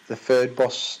 The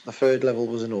third level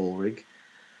was an oil rig,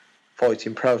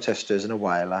 fighting protesters and a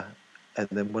whaler. And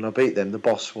then when I beat them, the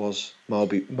boss was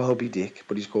Moby Dick,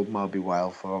 but he's called Moby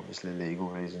Whale for obviously legal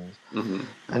reasons. Mm-hmm.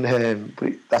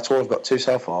 And that's all I've got to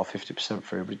so far, 50%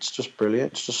 through. But it's just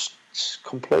brilliant. It's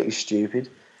completely stupid.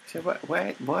 So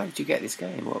why did you get this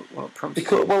game? What prompted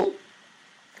you? Well,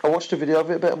 I watched a video of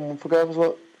it about a month ago. And I was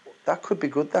like, that could be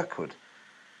good. That could.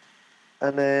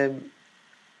 And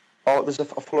I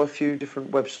follow a few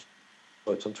different websites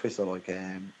on Twitter, like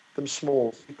them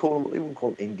small. You wouldn't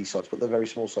call them indie sites, but they're very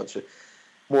small sites that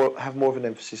have more of an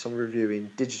emphasis on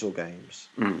reviewing digital games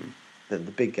than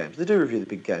the big games. They do review the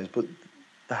big games, but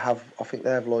I think they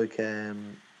have like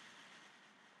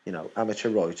amateur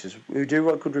writers who do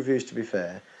write good reviews. To be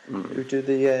fair, who do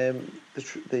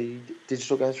the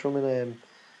digital games from. And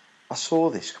I saw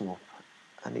this come up,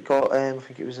 and it got I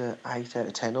think it was an 8 out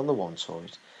of 10 on the one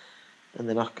side. And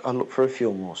then I looked for a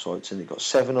few more sites, and it got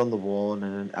 7 on the one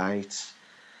and an 8.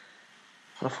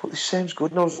 And I thought, this sounds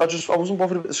good. And I wasn't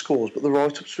bothered with the scores, but the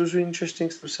write-ups was really interesting.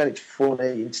 Because they were saying it's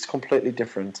funny, it's completely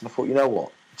different. And I thought, you know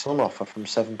what? It's on offer from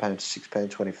 £7 to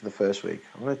 £6.20 for the first week.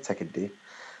 I'm going to take a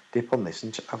dip on this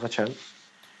and have a chance.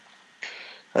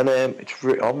 And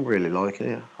I'm really liking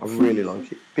it. I really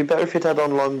like it. It'd be better if it had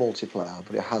online multiplayer,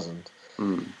 but it hasn't.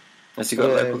 Has it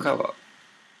got local co-op?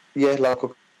 Yeah,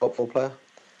 local co-op full player.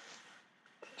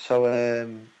 So, I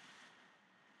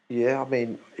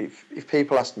mean, if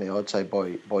people asked me, I'd say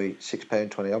buy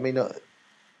 £6.20. I mean,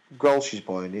 Grolsch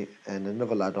buying it, and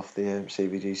another lad off the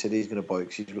CVG said he's going to buy it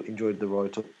because he's enjoyed the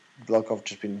write-up. Like, I've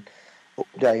just been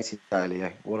updating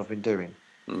daily what I've been doing.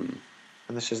 And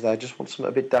this is they just want something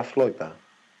a bit daft like that.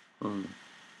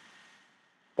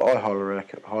 But I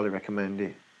highly recommend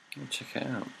it. I'll check it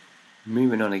out.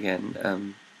 Moving on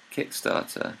again,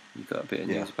 Kickstarter, you've got a bit of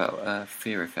news about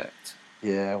Fear Effect.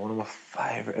 Yeah, one of my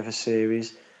favourite ever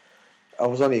series. I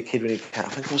was only a kid when it came. I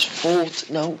think I was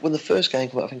 14. No, when the first game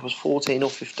came out, I think I was 14 or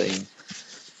 15.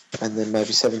 And then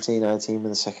maybe 17, 18 when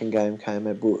the second game came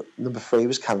out. But number 3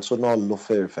 was cancelled, and I love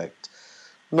Fear Effect.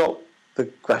 Not the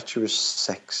gratuitous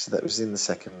sex that was in the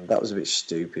second. That was a bit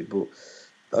stupid, but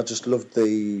I just loved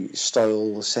the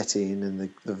style, the setting, and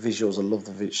the visuals. I love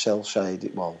the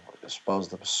cel-shaded. Well, I suppose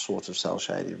there were sort of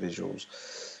cel-shaded visuals.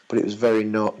 But it was very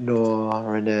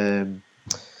noir and...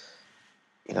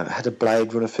 it had a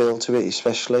Blade Runner feel to it,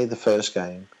 especially the first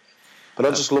game. But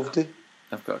I just loved it.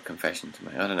 I've got a confession to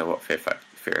make. I don't know what Fear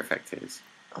Effect is.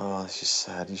 Oh, it's just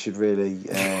sad. You should really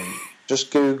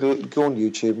just go on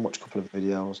YouTube and watch a couple of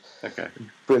videos. Okay.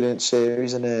 Brilliant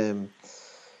series, and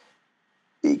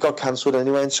it got cancelled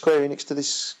anyway. And Square Enix to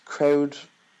this crowd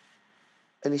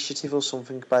initiative or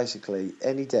something. Basically,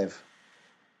 any dev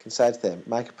can say to them,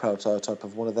 make a prototype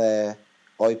of one of their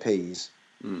IPs.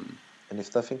 And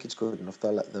if they think it's good enough,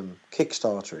 they'll let them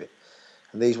Kickstarter it.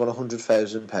 And these want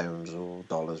 £100,000 or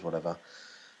dollars, whatever,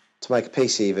 to make a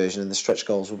PC version, and the stretch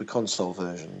goals will be console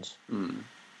versions. And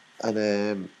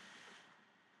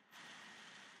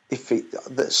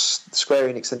Square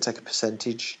Enix then take a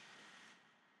percentage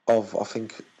of, I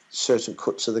think, certain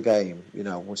cuts of the game,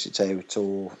 once it's out,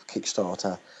 or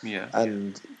Kickstarter. Yeah.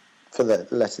 And for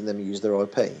letting them use their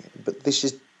IP. But this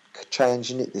is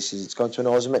changing it. It's going to an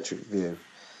isometric view.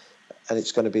 And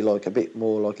it's going to be like a bit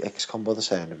more like XCOM by the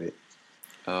sound of it.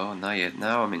 Oh,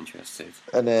 now I'm interested.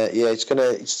 And it's going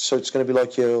to be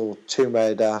like your Tomb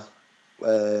Raider.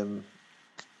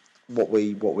 What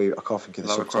we I can't think of the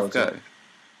Lara Croft Go.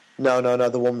 No,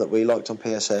 the one that we liked on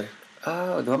PSN.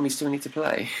 Oh, the one we still need to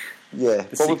play. Yeah, The well,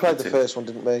 we sequel played the to first one,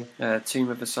 didn't we? Tomb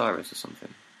of Osiris or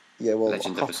something. Yeah, well,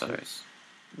 Legend of Osiris.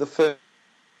 the first,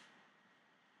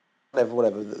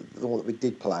 whatever, the one that we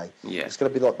did play, Yeah. it's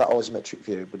going to be like that isometric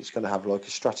view, but it's going to have like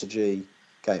a strategy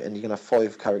game, and you're going to have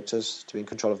 5 characters to be in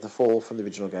control of the 4 from the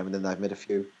original game, and then they've made a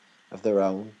few of their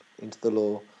own into the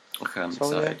lore. Okay, I'm So,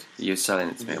 excited. You're selling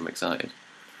it to me. I'm excited.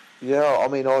 Yeah, I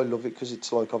mean, I love it because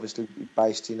it's like obviously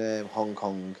based in Hong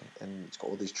Kong, and it's got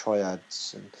all these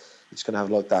triads, and it's going to have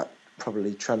like that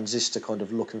probably transistor kind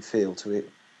of look and feel to it.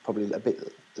 Probably a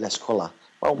bit less colour.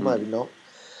 Well, maybe not,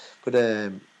 but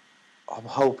I'm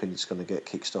hoping it's going to get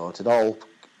kickstarted. I'll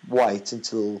wait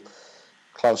until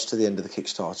close to the end of the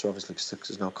Kickstarter, obviously, because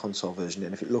there's no console version,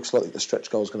 and if it looks like the stretch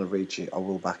goal is going to reach it, I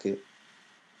will back it.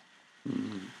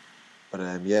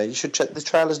 But yeah, you should check. The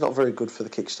trailer's not very good for the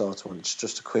Kickstarter one. It's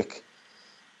just a quick,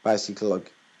 basically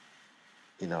like,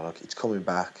 like it's coming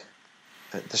back.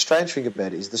 The strange thing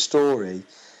about it is the story.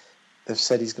 They've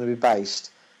said he's going to be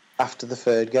based after the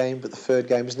 3rd game, but the 3rd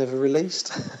game is never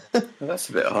released. Well, that's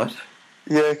a bit odd.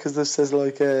 Yeah, because this says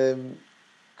like,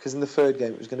 because in the 3rd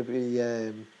game it was going to be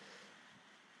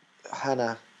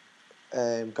Hannah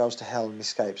goes to hell and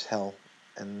escapes hell,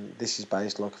 and this is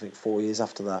based like I think 4 years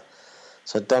after that.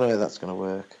 So I don't know how that's going to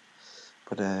work,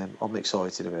 but I'm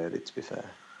excited about it. To be fair,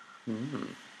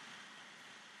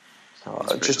 so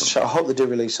I hope they do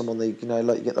release some on the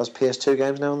like you get those PS2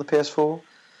 games now on the PS4.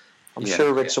 I'm sure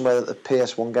I read somewhere that the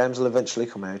PS1 games will eventually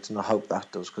come out, and I hope that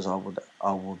does because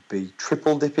I would be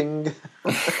triple dipping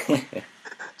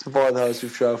to buy those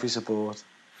with trophy support.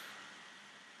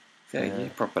 Yeah,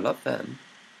 you proper love them.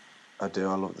 I do.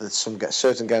 I love. There's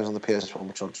certain games on the PS1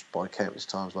 which I'll just buy countless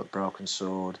times, like Broken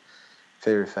Sword,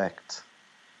 Fear Effect.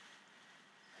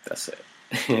 That's it.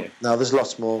 Now there's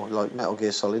lots more, like Metal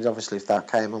Gear Solid. Obviously, if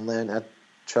that came on there and had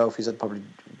trophies, I'd probably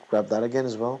grab that again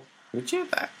as well. Would you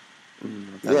have that?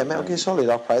 Yeah, Metal Gear Solid.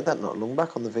 I played that not long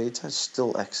back on the Vita. It's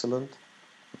still excellent.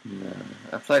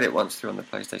 I played it once through on the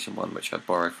PlayStation 1, which I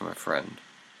borrowed from a friend.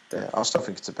 Yeah, I still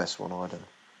think it's the best one either.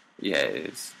 Yeah, it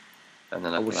is. And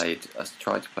then I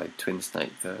tried to play Twin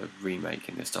Snake, the remake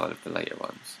in the style of the later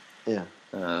ones. Yeah.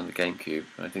 The GameCube.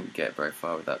 I didn't get very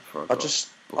far with that before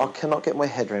I cannot get my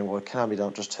head around why Konami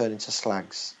don't just turn into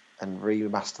slags and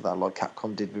remaster that like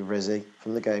Capcom did with Resi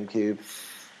from the GameCube.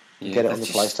 Yeah, get it on the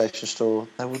PlayStation Store.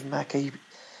 They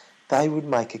would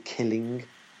make a killing.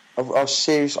 I was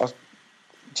serious. Do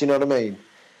you know what I mean?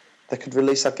 They could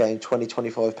release that game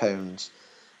 £20-25,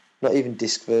 not even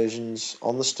disc versions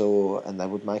on the store, and they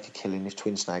would make a killing if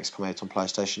Twin Snakes come out on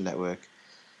PlayStation Network.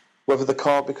 Whether they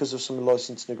can't because of some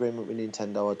licensing agreement with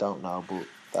Nintendo, I don't know, but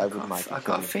they would make a killing. I've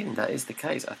got a feeling that is the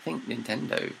case. I think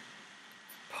Nintendo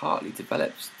partly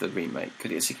develops the remake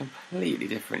because it's completely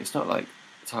different. It's not like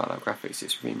Title graphics,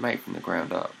 it's remade from the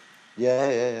ground up.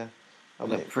 Yeah.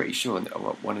 I'm pretty sure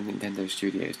one of Nintendo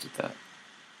studios did that.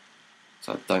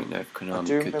 So I don't know if Konami I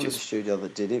do remember the studio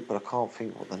that did it, but I can't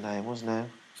think what the name was now.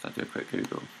 So I'll do a quick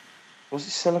Google. Was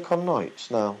it Silicon Knights?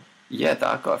 No. Yeah,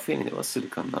 I've got a feeling it was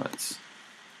Silicon Knights.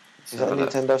 Is that a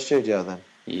Nintendo studio then?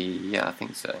 Yeah, I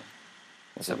think so.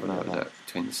 Let's have a look.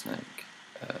 Twin Snake.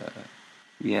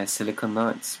 Yeah, Silicon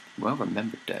Knights. Well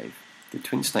remembered, Dave. The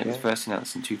Twin Snake was first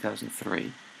announced in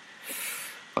 2003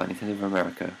 by Nintendo of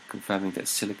America, confirming that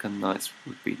Silicon Knights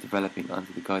would be developing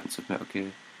under the guidance of Metal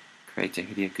Gear creator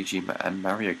Hideo Kojima and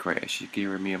Mario creator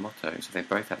Shigeru Miyamoto, so they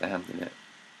both had their hand in it.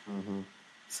 Mm-hmm.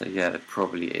 So yeah, there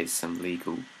probably is some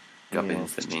legal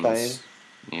gubbins that means... Spain.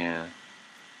 Yeah.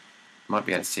 Might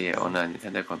be able to see it on a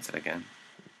Nintendo console again.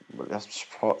 But that's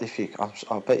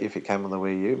I bet if it came on the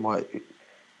Wii U,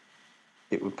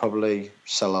 it would probably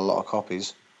sell a lot of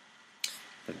copies.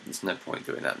 But there's no point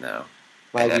doing that now.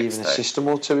 Maybe even a system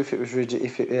or two if the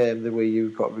Wii U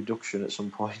got a reduction at some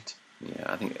point. Yeah,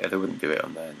 I think they wouldn't do it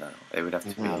on there now. It would have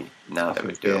to be now. They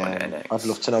would do it on NX. I'd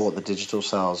love to know what the digital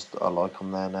sales are like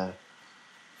on there now.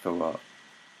 For what?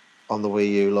 On the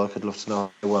Wii U, I'd love to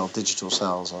know how well digital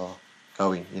sales are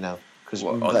going. Because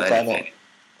on anything?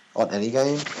 On any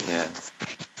game. Yeah.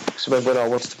 Because remember when I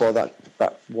wanted to buy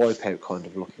that Wipeout kind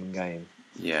of looking game.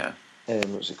 Yeah.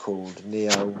 What's it called?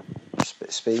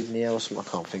 Speed Neo or something, I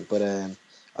can't think. But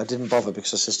I didn't bother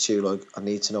because I says to you, I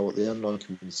need to know what the online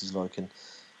community is like. And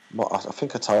I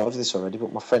think I told you this already,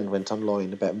 but my friend went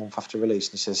online about a month after release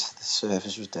and he says the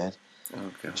service was dead.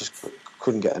 Oh, God. Just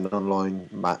couldn't get an online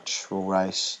match or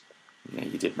race. Yeah,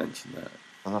 you did mention that.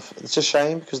 And it's a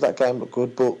shame because that game looked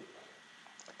good, but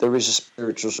there is a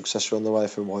spiritual successor on the way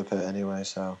for Wipeout anyway,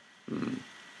 so...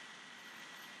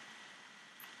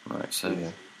 Right, so... Yeah.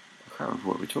 I can't remember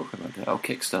what we were talking about there. Oh,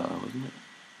 Kickstarter, wasn't it?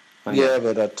 Yeah,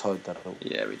 but I tied that up.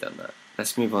 Yeah, we done that.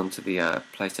 let's move on to the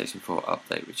PlayStation 4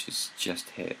 update, which has just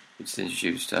hit. It's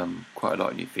introduced quite a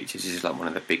lot of new features. This is like one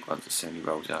of the big ones that Sony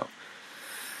rolls out.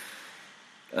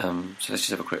 So let's just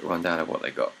have a quick rundown of what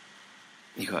they got.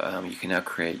 You can now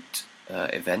create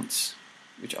events,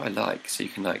 which I like. So you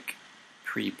can like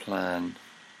pre-plan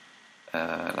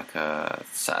like a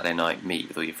Saturday night meet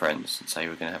with all your friends and say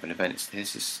we're going to have an event.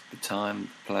 This is the time,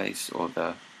 the place, or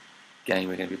the game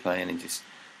we're going to be playing, and just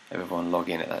everyone log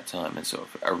in at that time and sort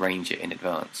of arrange it in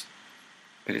advance.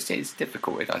 But it's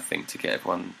difficult, I think, to get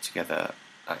everyone together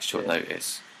at short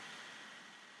notice.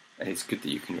 And it's good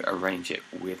that you can arrange it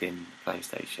within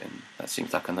PlayStation. That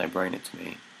seems like a no-brainer to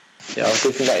me. Yeah, I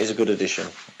do think that is a good addition.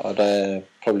 I'd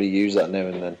probably use that now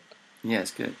and then. Yeah,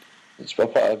 it's good. It's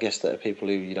I guess that people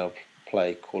who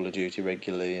play Call of Duty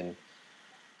regularly and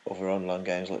other online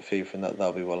games like FIFA and that,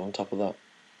 they'll be well on top of that.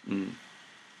 Mm.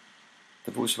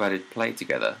 They've also added Play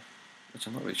Together, which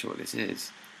I'm not really sure what this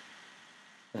is.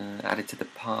 Added to the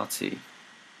party.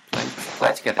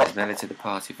 Play Together has been added to the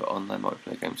party for online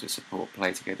multiplayer games that support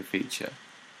Play Together feature.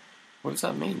 What does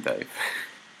that mean, Dave?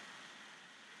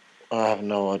 I have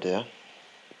no idea.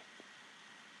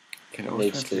 Can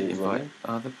automatically invite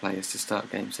other players to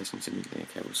start game sessions immediately.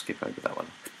 Okay, we'll skip over that one.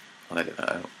 I'll edit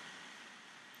that out.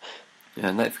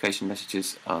 Notification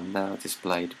messages are now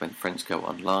displayed when friends go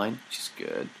online, which is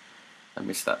good. I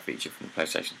missed that feature from the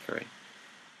PlayStation 3.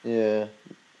 Yeah.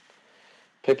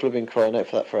 People have been crying out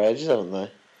for that for ages, haven't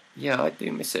they? Yeah, I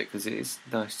do miss it because it is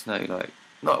nice to know, like,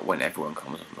 not when everyone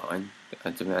comes online. I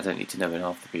don't need to know when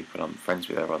half the people I'm friends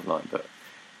with are online, but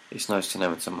it's nice to know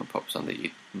when someone pops on that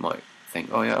you might think,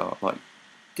 oh yeah, I might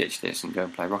ditch this and go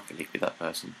and play Rocket League with that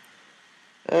person.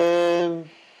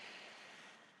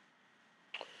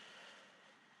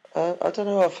 I don't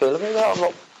know how I feel about that. I'm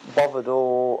not bothered,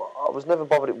 or I was never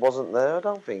bothered it wasn't there, I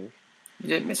don't think. You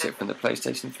didn't miss it from the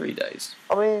PlayStation 3 days?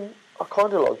 I mean, I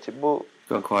kind of liked it, but...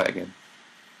 Go on quiet again.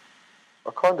 I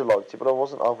kind of liked it, but I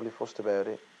wasn't overly fussed about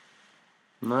it.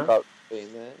 No? About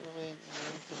being there. I mean,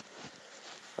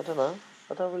 I don't know.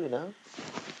 I don't really know.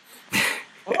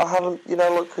 I haven't,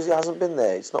 because it hasn't been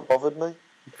there, it's not bothered me.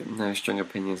 No strong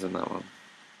opinions on that one.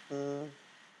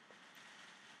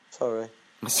 Sorry.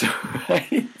 That's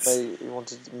alright. You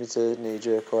wanted me to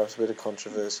knee-jerk or have a bit of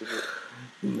controversy, but...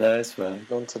 No, it's fine.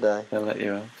 None today. I'll let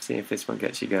you off. See if this one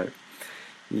gets you go.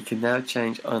 You can now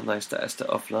change online status to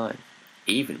offline,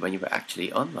 even when you were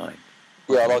actually online.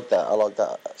 Yeah, I like that. I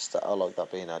like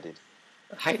that being added.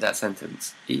 I hate that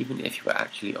sentence. Even if you were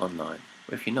actually online.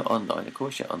 Well, if you're not online, of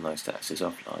course your online status is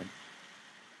offline.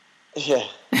 Yeah.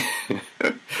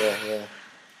 yeah.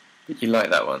 But you like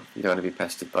that one. You don't want to be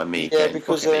pestered by me. Yeah,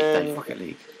 because Rocket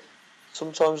League.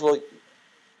 Sometimes, when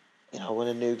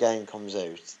a new game comes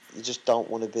out, you just don't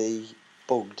want to be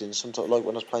bugged. And sometimes, like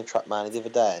when I was playing Trackmania the other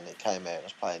day, and it came out, and I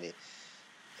was playing it,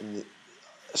 and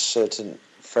a certain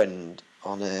friend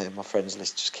on my friends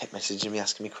list just kept messaging me,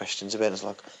 asking me questions about it. I was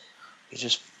like, you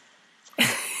just...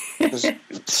 it was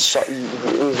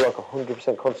like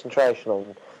 100% concentration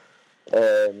on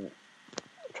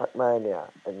Trackmania,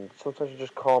 and sometimes you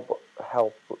just can't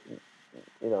help but,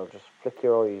 just flick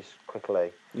your eyes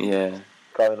quickly. Yeah.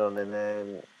 Going on, and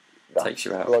then... takes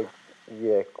you out. Like,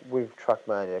 yeah, with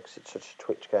Trackmania, because it's such a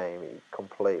Twitch game, it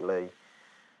completely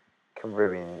can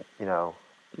ruin,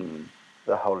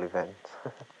 the whole event.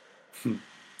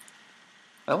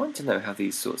 I want to know how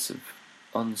these sorts of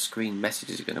on-screen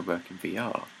messages are going to work in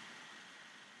VR.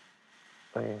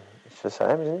 I mean, it's the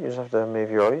same, isn't it? You just have to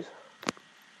move your eyes.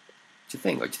 Do you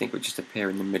think? Or do you think it would just appear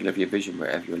in the middle of your vision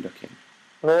wherever you're looking?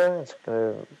 No, it's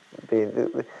going to be...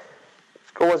 It's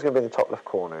always going to be in the top left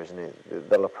corner, isn't it?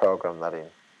 They'll have programmed that in.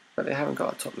 But they haven't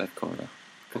got a top left corner.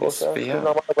 Of course, no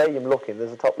matter where you're looking,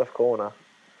 there's a top left corner.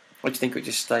 Or do you think it would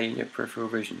just stay in your peripheral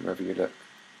vision wherever you look?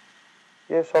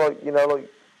 Yeah, so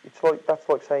that's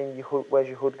like saying where's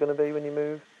your HUD going to be when you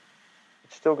move?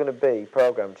 It's still going to be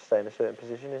programmed to stay in a certain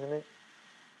position, isn't it?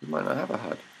 You might not have a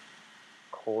HUD.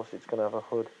 Of course, it's going to have a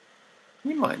HUD.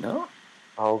 You might not.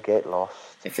 I'll get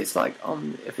lost. If it's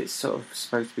if it's sort of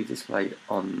supposed to be displayed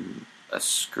on a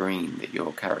screen that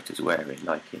your character's wearing,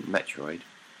 like in Metroid,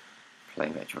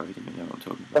 playing Metroid, you know what I'm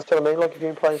talking about. That's what I mean. Like if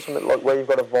you're playing something like where you've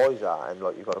got a visor and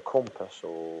like you've got a compass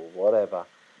or whatever,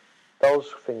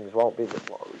 those things won't be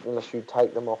unless you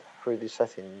take them off through the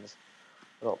settings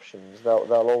and options. They'll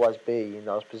always be in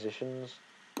those positions.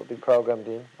 They'll be programmed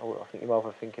in. I think you're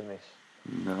overthinking this.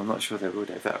 No, I'm not sure they would.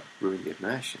 That would ruin the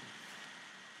immersion.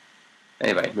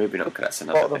 Anyway, moving on, because that's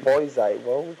another thing. Part of the visor, it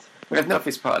won't. Well, if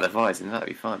it's part of the visor, then that'd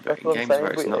be fine. But in games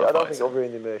where it's not, I don't think it'll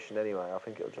ruin the immersion anyway. I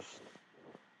think it'll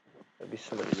be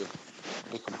something you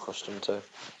become accustomed to.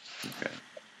 Okay,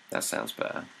 that sounds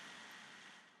better.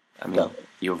 I mean, Go.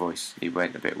 your voice. You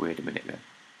went a bit weird a minute ago.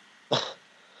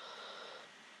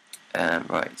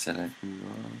 Right, so let's move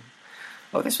on.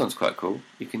 Oh, this one's quite cool.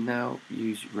 You can now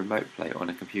use remote play on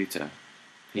a computer,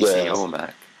 PC Yeah. or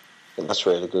Mac. That's a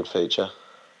really good feature.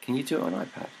 Can you do it on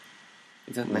iPad?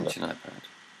 It doesn't mention iPad.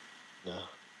 No.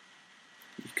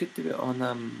 You could do it on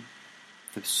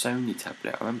the Sony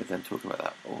tablet. I remember them talking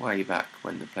about that way back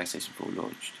when the PlayStation 4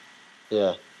 launched.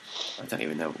 Yeah. I don't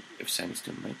even know if Sony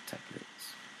still make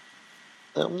tablets.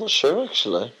 I'm not sure,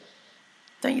 actually.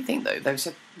 Don't you think, though? They've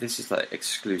said this is like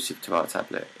exclusive to our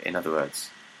tablet. In other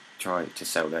words, try to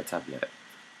sell their tablet.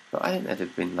 But I think they'd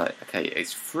have been like, okay,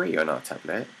 it's free on our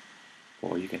tablet,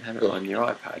 or you can have it on your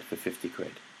iPad for 50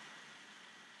 quid.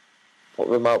 What,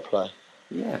 remote play?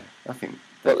 Yeah, I think.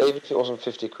 Well, even if it wasn't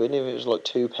 50 quid, even if it was like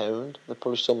 £2, they'd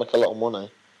probably still make a lot of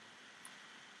money.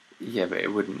 Yeah, but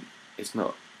it wouldn't. It's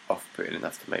not off-putting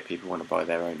enough to make people want to buy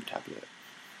their own tablet.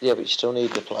 Yeah, but you still need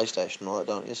the PlayStation and all that,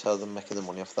 don't you? So they're making the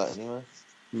money off that anyway.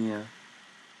 Yeah.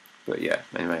 But yeah,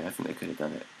 anyway, I think they could have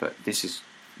done it. But this is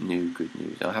good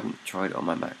news. I haven't tried it on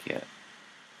my Mac yet.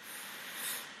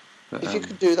 But, if you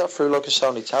could do that through like a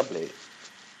Sony tablet,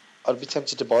 I'd be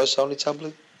tempted to buy a Sony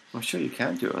tablet. I'm sure you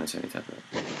can do it on a Sony tablet.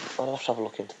 I'd have to have a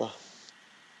look into that.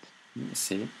 Let's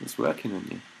see, it's working on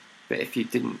you. But if you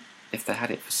didn't, if they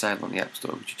had it for sale on the App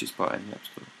Store, would you just buy it in the App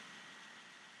Store?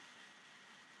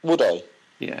 Would I?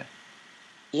 Yeah.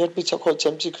 Yeah, I'd be quite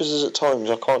tempted because at times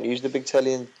I can't use the big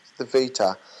telly and the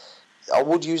Vita. I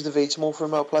would use the Vita more for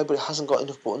remote play, but it hasn't got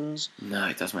enough buttons. No,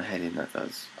 it does my head in, that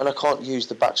does. And I can't use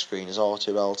the back screen as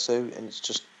R2L2, and it's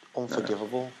just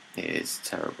unforgivable. No, it is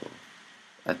terrible.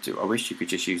 I wish you could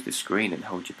just use the screen and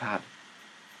hold your pad.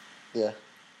 Yeah.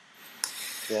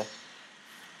 Yeah.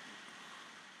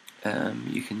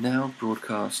 You can now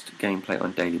broadcast gameplay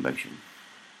on Dailymotion.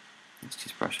 Let's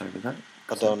just brush over that.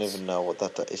 I don't even know what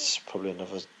that is. It's probably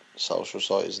another social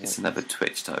site, isn't it? It's another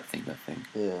Twitch type thing, I think.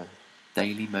 Yeah.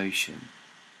 Dailymotion.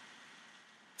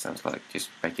 Sounds like just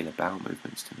regular bowel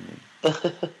movements to me.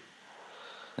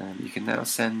 You can now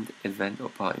send event or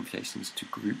party invitations to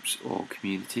groups or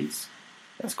communities.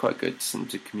 That's quite good, to send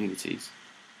to communities.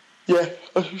 Yeah.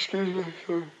 Excuse me.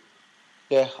 Sorry.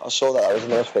 Yeah, I saw that. That was a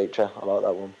nice feature. I like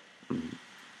that one.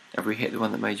 Have we hit the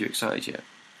one that made you excited yet?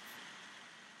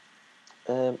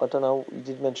 I don't know. You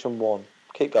did mention one.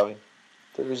 Keep going.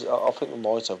 There is. I think we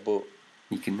might have, but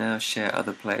You can now share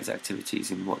other players'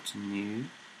 activities in What's New.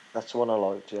 that's the one I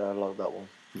liked. Yeah, I like that one.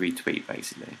 Retweet,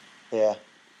 basically. Yeah.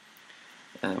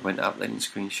 When uploading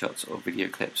screenshots or video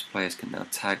clips, players can now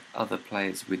tag other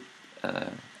players with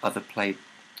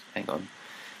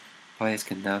Players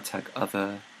can now tag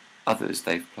others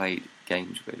they've played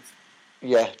games with.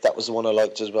 Yeah, that was the one I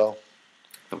liked as well.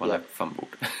 The one I fumbled.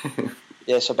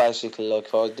 Yeah, so basically, like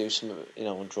if I do some,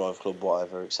 on Drive Club,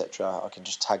 whatever, etc., I can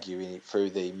just tag you in it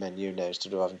through the menu now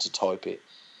instead of having to type it.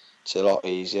 It's a lot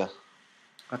easier.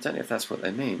 I don't know if that's what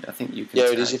they mean. I think you can.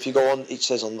 Yeah, it is. If you go on, it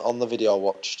says on the video I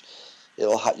watched,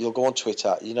 you'll go on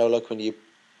Twitter. Like when you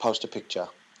post a picture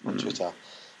on Twitter,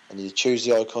 and you choose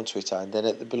the icon Twitter, and then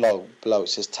at the below it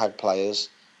says tag players.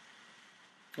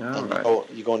 And right.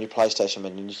 you go on your PlayStation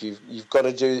menu, and if you've got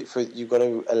to do it you've got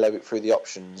to allow it through the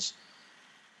options.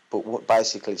 But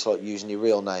basically, it's like using your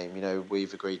real name.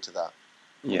 We've agreed to that.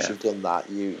 Yeah. Once you've done that,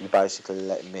 you're basically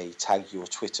letting me tag your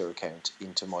Twitter account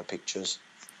into my pictures.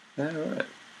 Oh, right.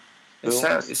 Cool.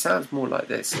 It sounds more like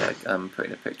this, like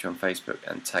putting a picture on Facebook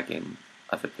and tagging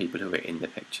other people who are in the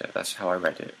picture. That's how I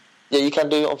read it. Yeah, you can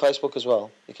do it on Facebook as well.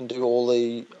 You can do all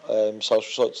the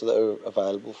social sites that are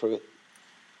available through it.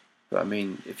 But I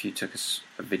mean, if you took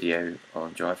a video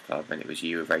on Drive Club and it was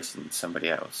you erasing somebody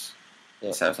else,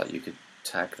 It sounds like you could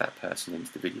tag that person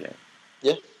into the video.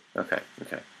 Yeah. Okay.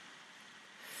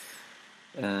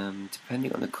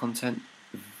 Depending on the content,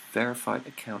 verified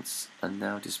accounts are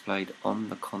now displayed on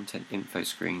the content info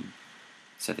screen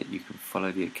so that you can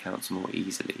follow the accounts more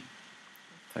easily.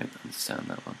 Don't understand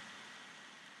that one.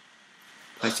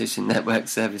 PlayStation Network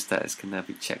service status can now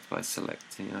be checked by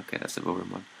selecting. Okay, that's a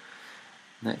boring one.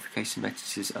 Notification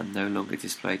messages are no longer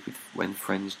displayed when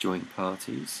friends join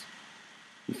parties.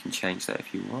 You can change that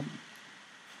if you want.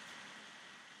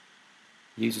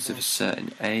 Users of a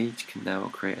certain age can now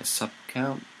create a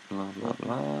sub-account. Blah blah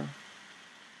blah.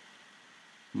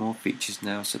 More features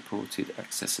now supported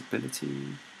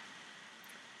accessibility.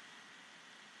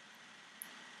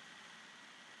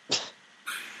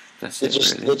 That's They're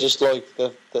just like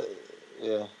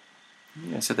yeah.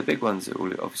 Yeah, so the big ones are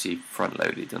all obviously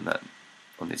front-loaded on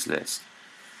this list.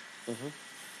 Mm-hmm.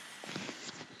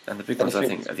 And the big ones, I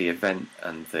think, are the event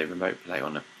and the remote play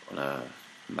on a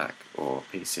Mac or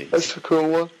PC. That's a cool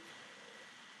one.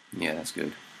 Yeah, that's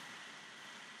good.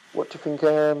 What do you think?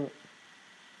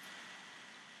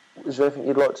 Is there anything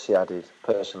you'd like to see added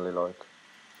personally? Like,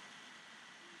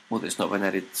 Well, that's not been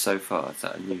added so far. Is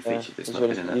that a new feature that's is not there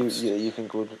been anything announced? you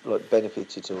think would like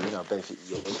benefit you to benefit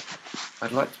you?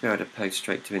 I'd like to be able to post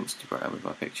straight to Instagram with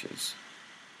my pictures.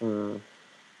 I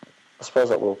suppose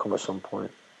that will come at some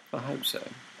point. I hope so.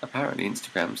 Apparently,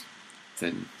 Instagram's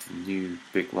the new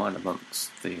big one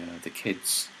amongst the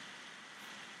kids.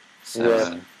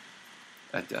 So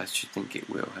I should think it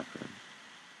will happen.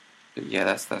 But yeah,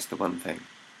 that's the one thing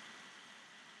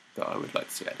that I would like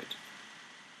to see added.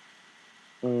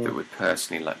 That would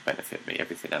personally benefit me.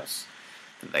 Everything else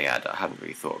that they add, I hadn't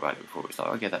really thought about it before. It's like,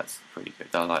 oh yeah, that's pretty good.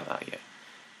 I like that, yeah.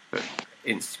 But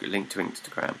link to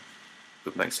Instagram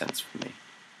would make sense for me.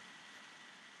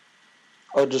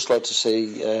 I'd just like to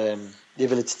see the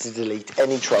ability to delete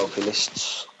any trophy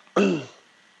lists. Oh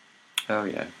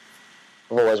yeah.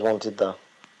 I've always wanted that.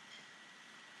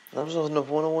 That was another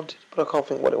one I wanted, but I can't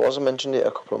think what it was. I mentioned it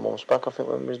a couple of months back, I think,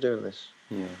 when we was doing this.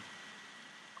 Yeah.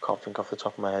 I can't think off the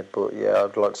top of my head, but yeah,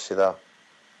 I'd like to see that.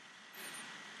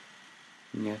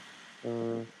 Yeah.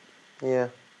 Yeah.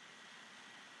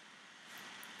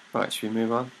 Right, should we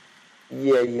move on?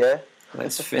 Yeah.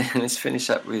 Let's finish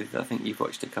up with, I think you've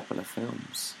watched a couple of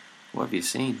films. What have you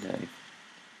seen,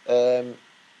 Dave?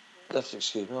 Let's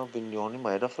excuse me, I've been yawning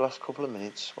my head off the last couple of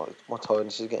minutes. My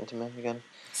tiredness is getting to me again.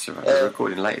 It's alright, we're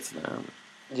recording later tonight, aren't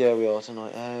we? Yeah, we are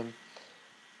tonight. I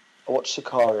watched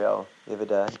Sicario the other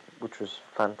day, which was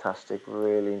fantastic.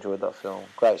 Really enjoyed that film.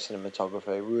 Great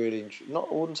cinematography. Really, I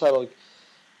wouldn't say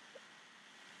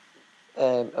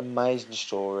amazing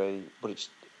story, but it's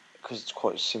because it's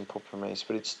quite a simple premise,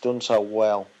 but it's done so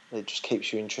well. It just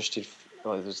keeps you interested.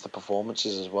 There's the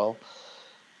performances as well.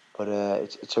 But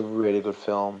it's a really good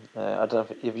film. I don't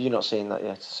know have you not seen that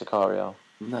yet, Sicario?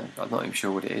 No, I'm not even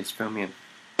sure what it is. Fill me in.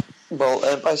 Well,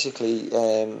 basically,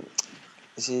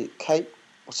 is it Kate?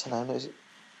 What's her name? Is it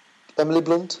Emily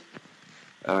Blunt?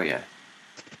 Oh yeah.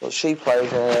 Well, she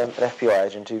plays an FBI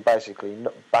agent who basically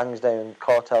bangs down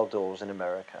cartel doors in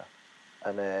America,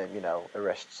 and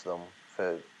arrests them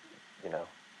for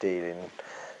dealing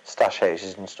stash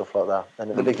houses and stuff like that.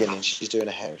 And at the beginning, she's doing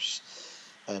a house,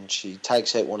 and she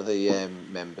takes out one of the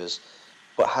members.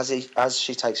 But as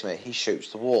she takes him out, he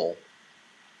shoots the wall,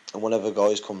 and one of the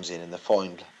guys comes in, and they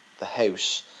find the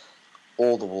house.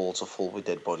 All the walls are full with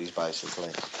dead bodies,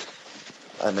 basically.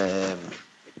 And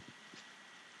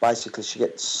basically, she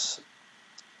gets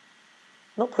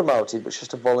not promoted, but she's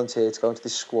just a volunteer to go into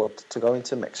this squad to go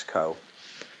into Mexico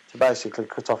to basically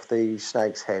cut off the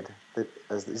snake's head.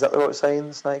 Is that the right saying,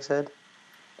 the snake's head?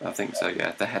 I think so,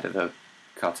 yeah. The head of the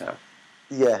cartel.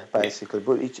 Yeah, basically. Yeah.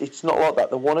 But it's not like that.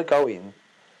 They want to go in,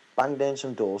 bang down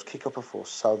some doors, kick up a fuss,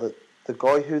 so that the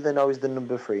guy who they know is the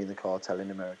number 3 in the cartel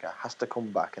in America has to come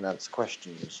back and answer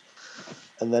questions.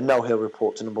 And they know he'll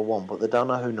report to number 1, but they don't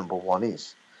know who number 1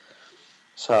 is.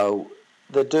 So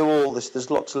they do all this. There's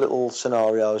lots of little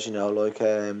scenarios, like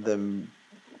them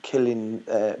killing,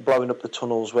 blowing up the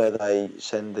tunnels where they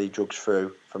send the drugs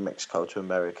through from Mexico to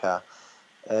America,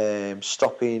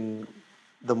 stopping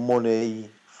the money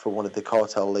for one of the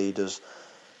cartel leaders.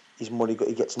 His money,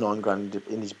 he gets $9,000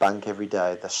 in his bank every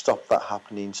day. They stop that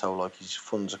happening, so his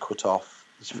funds are cut off,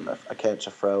 his accounts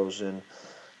are frozen.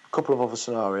 A couple of other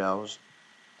scenarios,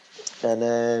 and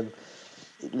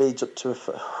it leads up to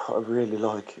a really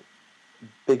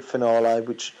big finale,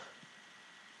 which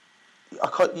I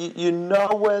can't. You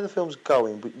know where the film's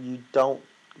going, but you don't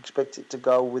expect it to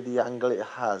go with the angle it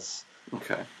has.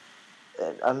 Okay.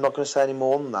 I'm not going to say any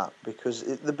more than that, because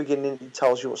at the beginning it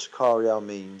tells you what Sicario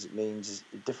means. It means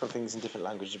different things in different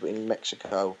languages, but in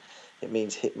Mexico it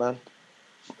means hitman.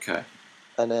 Okay.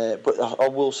 And but I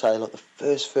will say, the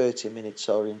first 30 minutes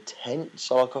are intense.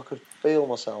 So I could feel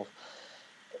myself,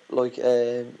 what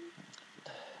would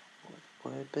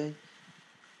it be?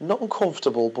 Not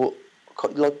uncomfortable, but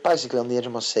basically on the edge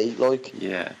of my seat.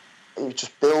 Yeah. It was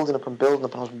just building up, and I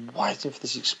was waiting for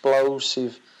this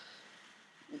explosive,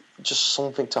 just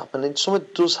something to happen. And something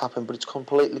does happen, but it's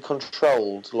completely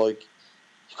controlled. You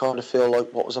kind of feel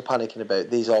like, what was I panicking about?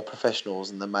 These are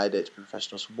professionals, and they made it to be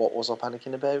professionals. So what was I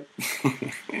panicking about?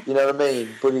 You know what I mean?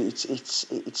 But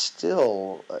it's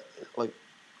still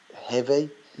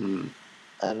heavy,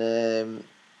 and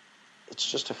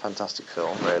it's just a fantastic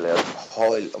film, really.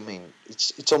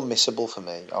 It's unmissable for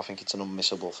me. I think it's an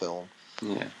unmissable film.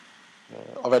 Yeah.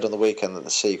 I read on the weekend that the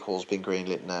sequel's been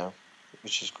greenlit now,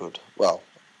 which is good. Well,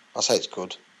 I say it's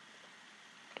good.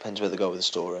 Depends where they go with the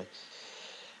story.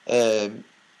 I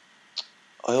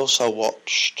also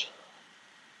watched.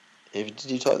 Did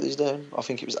you type these down? I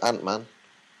think it was Ant-Man.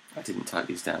 I didn't type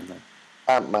these down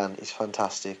though. Ant-Man is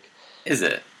fantastic. Is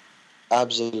it?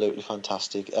 absolutely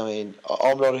fantastic. I mean,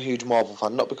 I'm not a huge Marvel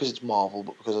fan, not because it's Marvel,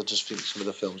 but because I just think some of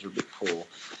the films are a bit poor.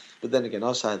 But then again,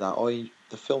 I'll say that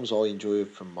the films I enjoy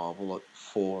from Marvel, like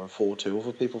 4 and 4-2,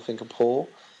 other people think are poor,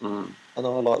 Mm. and I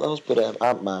like those. But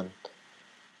Ant-Man,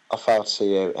 I fail to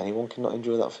see how anyone cannot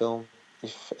enjoy that film.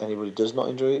 If anybody does not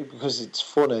enjoy it, because it's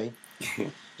funny,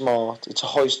 smart. It's a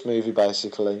heist movie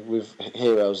basically with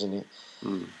heroes in it.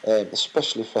 Mm. The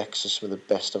special effects are some of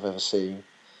the best I've ever seen.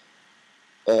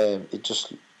 It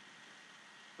just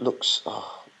looks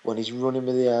when he's running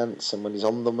with the ants and when he's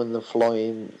on them and they're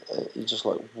flying, you're just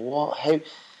like, what?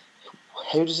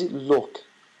 How does it look?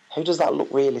 How does that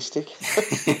look realistic?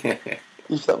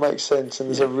 If that makes sense. And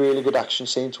there's a really good action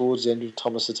scene towards the end with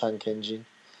Thomas the Tank Engine.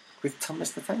 With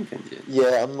Thomas the Tank Engine?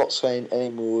 Yeah, I'm not saying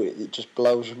anymore. It just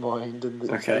blows your mind, and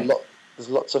there's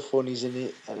lots of funnies in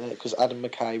it. Because Adam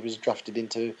McKay was drafted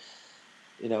into,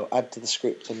 add to the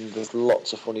script, and there's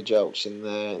lots of funny jokes in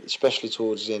there, especially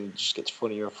towards the end. It just gets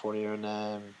funnier and funnier,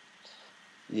 and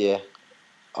yeah,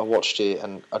 I watched it,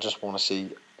 and I just want to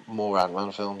see more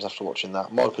Ant-Man films after watching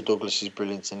that. Michael Douglas is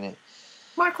brilliant in it.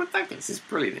 Michael Douglas is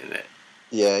brilliant in it.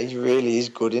 Yeah, he really is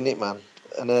good in it, man.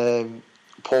 And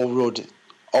Paul Rudd,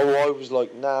 I was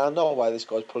like, nah, no way this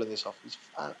guy's pulling this off.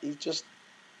 He's just...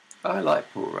 I like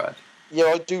Paul Rudd. Yeah,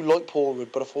 I do like Paul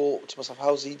Rudd, but I thought to myself,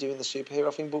 how's he doing the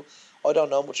superhero thing? But I don't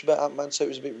know much about Ant-Man, so it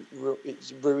was a bit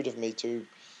it's rude of me to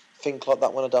think like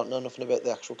that when I don't know nothing about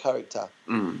the actual character.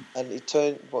 Mm. And it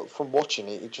turned, well, from watching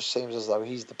it, it just seems as though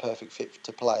he's the perfect fit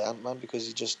to play Ant-Man because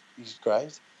he's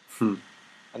great.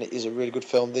 And it is a really good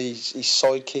film. His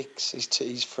sidekicks,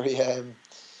 his three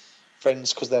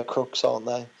friends, because they're crooks, aren't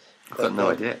they? I've got no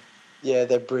idea. Yeah,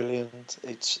 they're brilliant.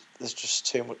 There's just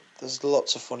too much. There's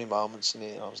lots of funny moments in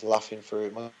it. I was laughing through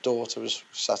it. My daughter was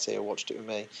sat here, watched it with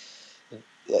me. And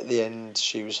at the end,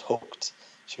 she was hooked.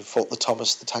 She thought the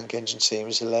Thomas the Tank Engine scene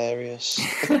was hilarious.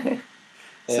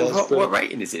 So what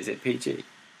rating is it? Is it PG?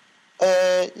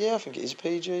 Yeah, I think it is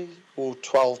PG or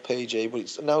 12 PG, but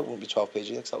it won't be 12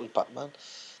 PG because that was Batman.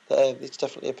 It's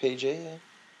definitely a PG. Yeah.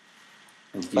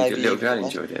 And your little girl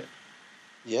enjoyed it.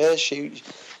 Yeah, she's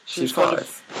She's kind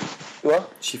 5.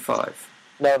 What? She's 5.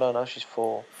 No, she's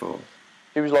 4. 4.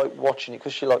 She was like watching it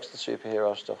because she likes the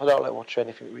superhero stuff. I don't like watch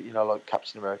anything, like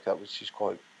Captain America. She's has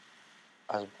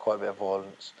quite a bit of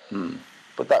violence. Mm.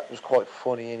 But that was quite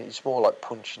funny, and it's more like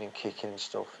punching and kicking and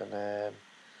stuff. And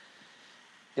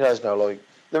there's no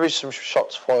there is some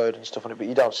shots fired and stuff on it, but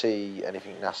you don't see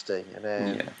anything nasty.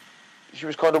 And she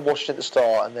was kind of watching at the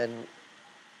start, and then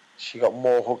she got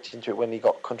more hooked into it when he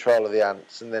got control of the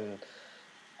ants, and then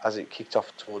as it kicked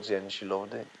off towards the end, she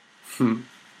loved it.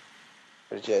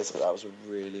 But yeah, so that was a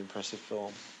really impressive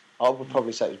film. I would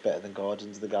probably say it was better than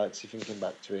Guardians of the Galaxy, thinking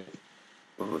back to it.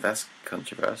 Well, that's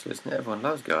controversial, isn't it? Everyone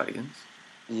loves Guardians.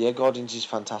 Yeah, Guardians is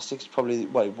fantastic. It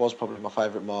was probably my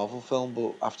favourite Marvel film,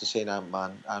 but after seeing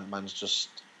Ant-Man's just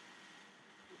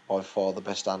by far the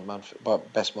best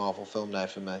best Marvel film now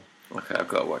for me. Okay, I've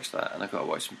got to watch that, and I've got to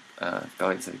watch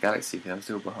Guardians of the Galaxy because I'm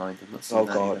still behind. I've not seen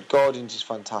that either. Guardians is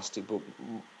fantastic, but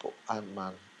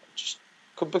Ant-Man just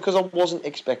because I wasn't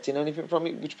expecting anything from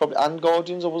it, and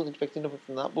Guardians I wasn't expecting nothing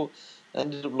from that, but I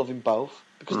ended up loving both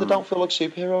because they don't feel like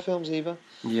superhero films either.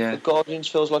 Yeah, the Guardians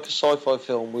feels like a sci-fi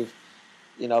film with,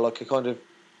 like a kind of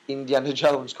Indiana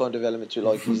Jones kind of element to it.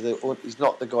 Like he's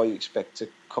not the guy you expect to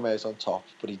come out on top,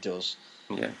 but he does.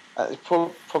 Yeah, it's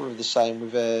probably the same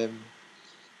with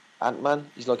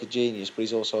Ant-Man. He's like a genius, but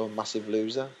he's also a massive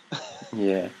loser.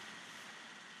 Yeah.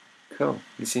 Cool.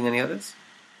 You seen any others?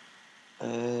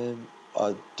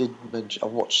 I did mention I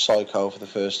watched Psycho for the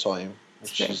first time,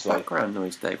 which is background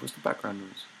noise, Dave. What's the background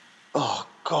noise? Oh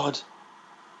God!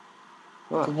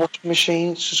 What? The washing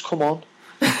machine. It's just come on.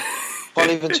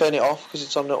 Can't even turn it off because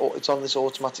it's on this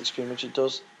automatic screen, which it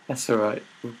does. That's all right.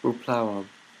 We'll plough on.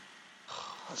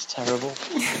 That's terrible.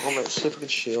 Let's see if I can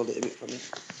shield it a bit from you.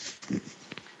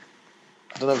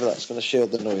 I don't know if that's going to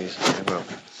shield the noise.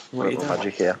 What are you doing?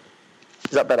 Magic here.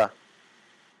 Is that better?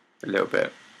 A little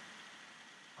bit.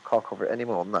 I can't cover it any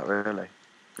more than that, really.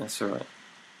 That's all right.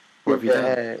 What have you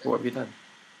done? What have you done?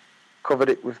 Covered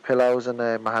it with pillows and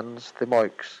my hands, the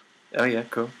mics. Oh yeah,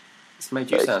 cool. It's made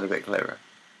you sound a bit clearer.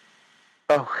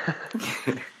 Oh.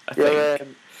 Yeah,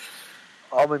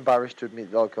 I'm embarrassed to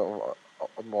admit, like,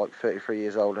 I'm like 33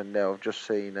 years old and now I've just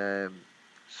seen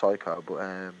Psycho, but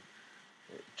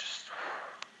it just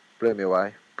blew me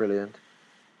away. Brilliant.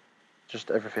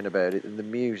 Just everything about it. And the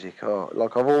music,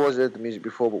 like I've always heard the music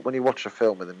before, but when you watch a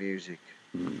film with the music,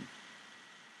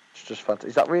 it's just fantastic.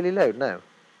 Is that really loud now?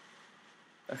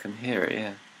 I can hear it,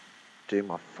 yeah. Do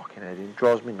my fucking head in.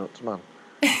 Drives me nuts, man.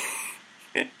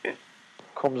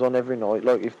 comes on every night.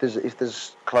 Like if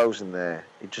there's clothes in there,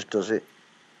 it just does it.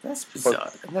 That's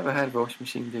bizarre. I've never heard of a washing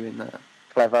machine doing that.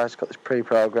 Clever. It's got this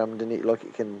pre-programmed in it. Like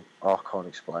it can. Oh, I can't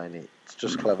explain it. It's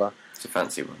just clever. It's a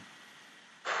fancy one.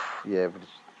 Yeah, but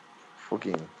it's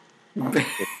fucking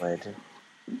made.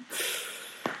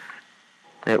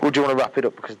 Yeah, would you want to wrap it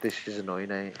up because this is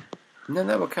annoying, eh? No,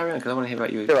 we'll carry on because I want to hear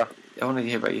about you. Yeah. I want to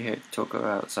hear about you here talk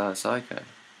about Psycho.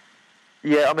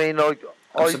 Yeah, I mean, like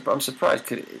I'm surprised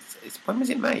because it's when was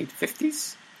it made?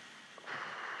 50s?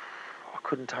 I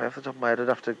couldn't tell you off the top of my head. I'd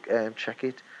have to check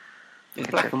it. It's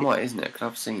black and white, isn't it? Because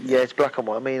I've seen it. Yeah, it's black and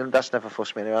white. I mean, that's never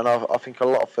fussed me anyway. And I think a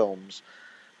lot of films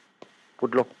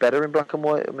would look better in black and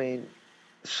white. I mean,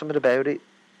 there's something about it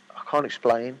I can't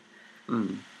explain.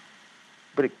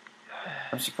 But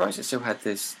I'm surprised it still had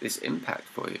this impact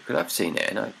for you because I've seen it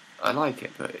and I like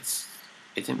it, but it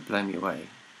didn't blow me away.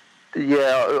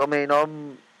 Yeah, I mean,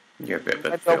 You're a bit of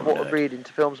a I film don't want to nerd. read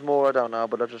into films more. I don't know,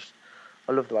 but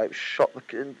I love the way it was shot.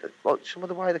 Like some of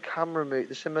the way the camera moved,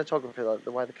 the cinematography, like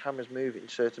the way the cameras move in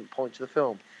certain points of the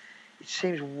film, it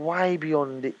seems way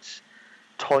beyond its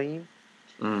time.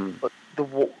 But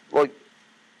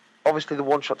obviously the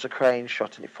one shot's a crane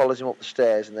shot, and it follows him up the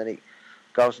stairs, and then it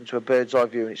goes into a bird's eye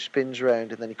view, and it spins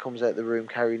around, and then he comes out of the room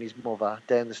carrying his mother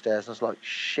down the stairs. And I was like,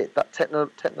 shit, that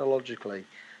technologically,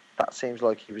 that seems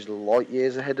like he was light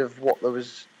years ahead of what there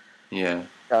was. Yeah.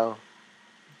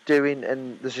 Doing,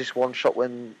 and there's this one shot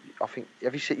when I think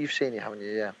you've seen it, haven't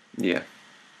you? Yeah. Yeah.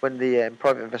 When the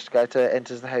private investigator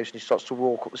enters the house and he starts to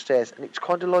walk up the stairs, and it's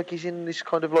kind of like he's in this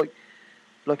kind of like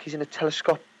he's in a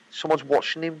telescope. Someone's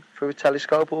watching him through a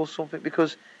telescope or something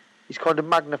because he's kind of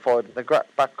magnified. And the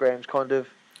background's kind of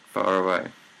Far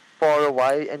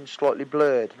away and slightly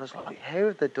blurred. And I was like, how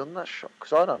have they done that shot?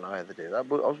 Because I don't know how they do that.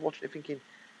 But I was watching it thinking,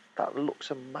 that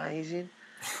looks amazing.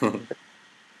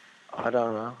 I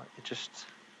don't know. It's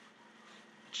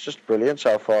just brilliant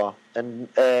so far. And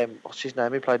what's his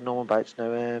name? He played Norman Bates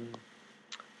now.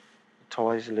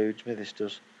 Ties eludes me. This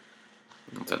does.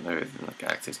 I don't know the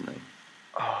actor's name.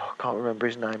 Oh, I can't remember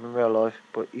his name in real life,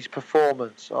 but his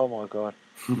performance. Oh my god,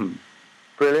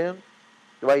 brilliant!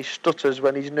 The way he stutters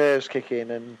when his nerves kick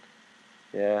in, and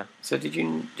yeah. So did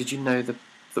you know the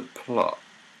plot?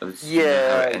 How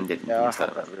it ended. Yeah, I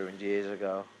had that ruined years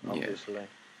ago. Obviously,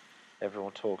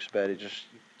 everyone talks about it. Just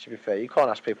to be fair, you can't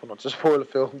ask people not to spoil a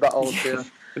film that old.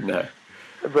 No.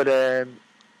 But I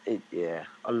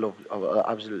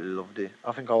absolutely loved it.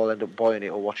 I think I will end up buying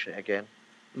it or watching it again.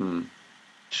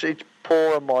 It's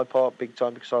poor on my part, big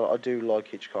time, because I do like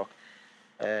Hitchcock.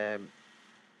 I'm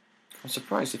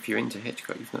surprised if you're into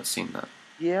Hitchcock, you've not seen that.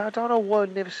 Yeah, I don't know why I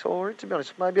never saw it, to be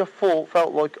honest. Maybe I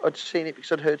felt like I'd seen it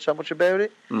because I'd heard so much about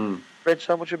it, read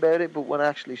so much about it, but when I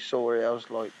actually saw it, I was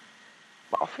like,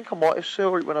 I think I might have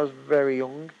saw it when I was very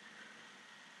young,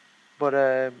 but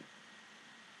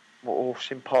or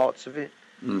seen parts of it.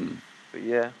 But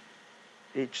yeah.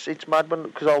 It's mad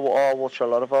because I watch a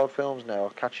lot of old films now,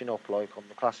 catching up like on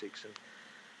the classics, and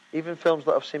even films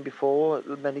that I've seen before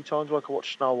many times. Like I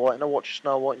watched Snow White, and I watch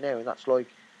Snow White now, and that's like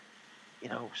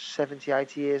 70,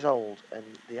 80 years old, and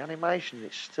the animation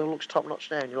it still looks top notch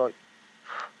now, and you're like,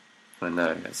 I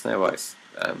know Snow White's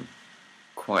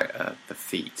quite the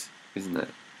feat, isn't it?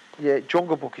 Yeah,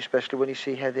 Jungle Book especially when you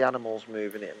see how the animals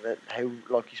move in it, and how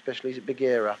like especially is it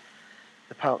Bagheera,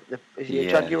 is he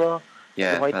a jaguar?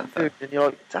 Yeah, the way food, and you're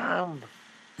like, damn.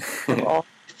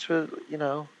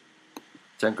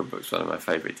 Jungle Book's one of my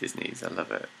favourite Disneys. I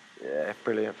love it. Yeah,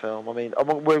 brilliant film. I mean,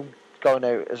 we're going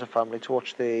out as a family to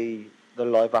watch the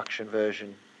live action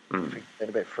version. I think in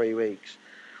about 3 weeks.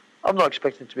 I'm not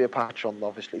expecting it to be a patch on.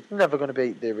 Obviously, it's never going to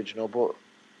be the original, but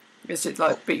is it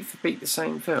like beat for beat the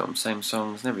same film, same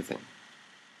songs and everything?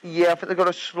 Yeah, I think they've got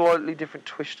a slightly different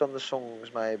twist on the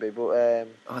songs, maybe, but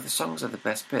the songs are the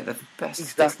best bit. They're the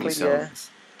best Disney songs. Yeah.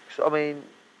 So, I mean,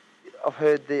 I've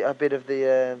heard a bit of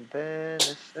the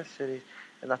City,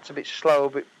 and that's a bit slow,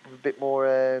 a bit more.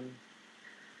 I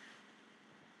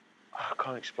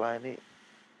can't explain it.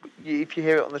 If you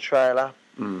hear it on the trailer,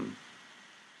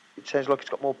 it sounds like it's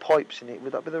got more pipes in it.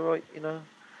 Would that be the right, I don't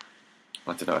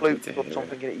know. Flute or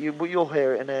something in it. You'll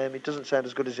hear it, and it doesn't sound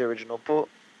as good as the original, but.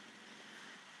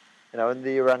 And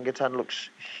the orangutan looks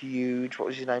huge. What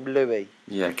was his name? Louis.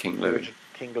 Yeah, King Louis.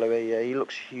 King Louis. Yeah, he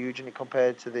looks huge, and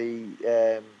compared to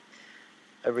the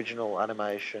original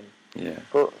animation. Yeah.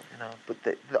 But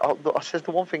I says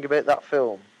the one thing about that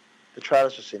film, the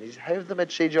trailers I've seen, is how they made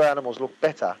CGI animals look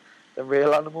better than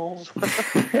real animals.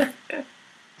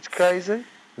 It's crazy.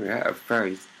 We're at a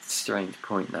very strange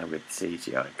point now with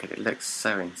CGI because it looks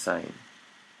so insane.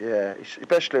 Yeah,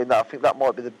 especially in that. I think that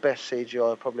might be the best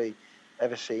CGI probably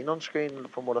ever seen on screen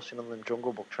from what I've seen on them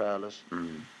Jungle Book trailers.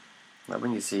 Like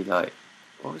when you see like,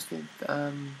 what was the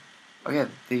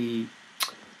the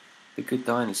Good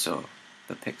Dinosaur,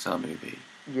 the Pixar movie.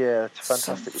 Yeah, it's a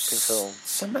fantastic looking film.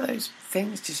 Some of those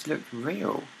things just looked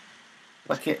real.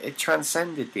 Like it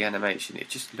transcended the animation. It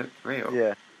just looked real.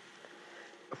 Yeah.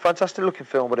 A fantastic looking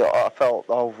film, but I felt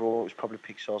overall it was probably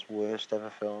Pixar's worst ever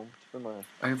film.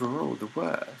 Overall, the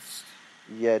worst?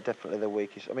 Yeah, definitely the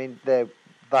weakest. I mean, they're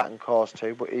that and Cars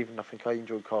 2, but even I think I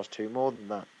enjoyed Cars 2 more than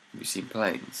that. Have you seen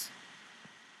Planes?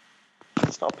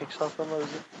 It's not a Pixar film, though,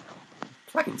 is it?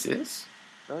 Planes is?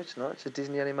 No, it's not. It's a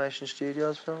Disney Animation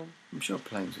Studios film. I'm sure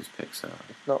Planes was Pixar.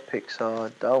 It's not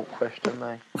Pixar. Don't question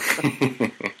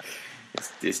me.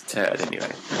 It's turd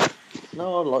anyway.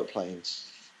 No, I like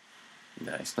Planes.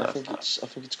 No, it's not. I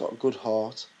think it's got a good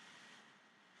heart.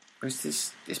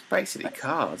 It's basically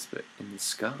cars, but in the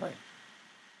sky.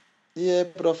 Yeah,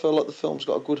 but I feel like the film's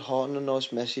got a good heart and a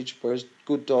nice message. Whereas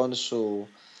Good Dinosaur,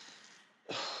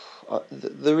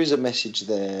 there is a message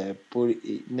there, but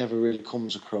it never really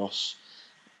comes across.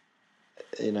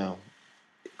 You know.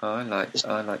 I like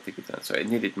the Good Dinosaur. It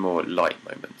needed more light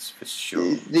moments for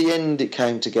sure. The end, it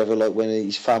came together like when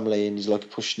his family and he's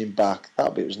like pushing him back.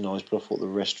 That bit was nice, but I thought the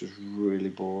rest was really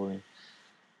boring.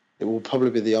 It will probably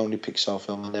be the only Pixar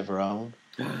film I'll never own.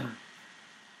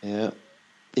 Yeah.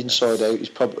 Inside Out is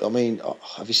probably... I mean,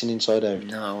 have you seen Inside Out?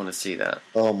 No, I want to see that.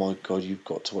 Oh my God, you've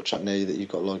got to watch that now that you've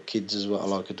got like kids as well. I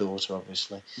like a daughter,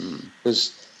 obviously.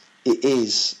 Because it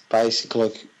is basically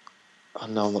like... I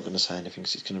know I'm not going to say anything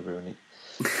because it's going to ruin it.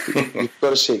 You've got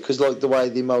to see it because like the way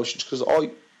the emotions... Because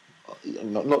I'm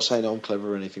not saying I'm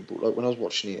clever or anything, but like when I was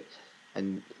watching it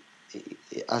and...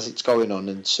 as it's going on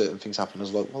and certain things happen, I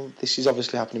was like, well, this is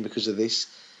obviously happening because of this.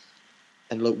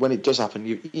 And look, when it does happen,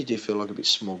 you do feel like a bit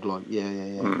smug, like,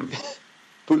 yeah.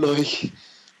 But like,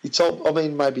 it's all, I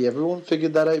mean, maybe everyone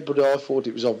figured that out, but I thought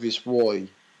it was obvious why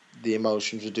the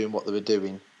emotions were doing what they were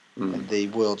doing and the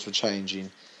worlds were changing.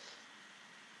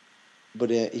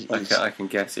 But I can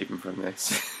guess even from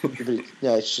this.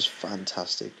 Yeah, it's just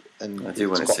fantastic. And I do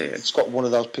want to see it. It's got one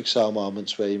of those Pixar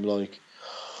moments where you're like,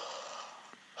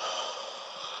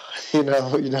 you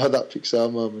know that Pixar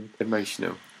moment.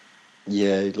 Emotional.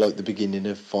 Yeah, like the beginning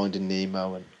of Finding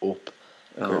Nemo and Up.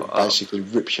 Where it basically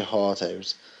rips your heart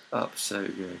out. Up, so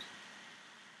good.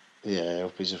 Yeah,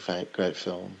 Up is a great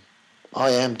film.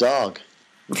 I Am Dog.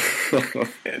 Squirrel.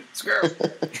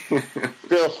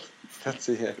 Squirrel. That's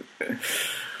it, yeah.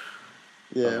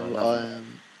 Yeah, I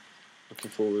am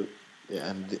looking forward. Yeah,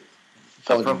 and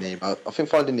Finding Nemo. I think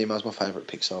Finding Nemo is my favourite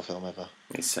Pixar film ever.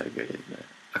 It's so good, isn't it?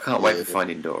 I can't wait for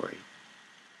Finding Dory.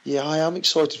 Yeah, I am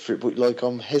excited for it, but like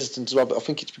I'm hesitant as well. But I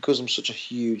think it's because I'm such a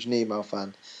huge Nemo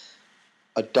fan.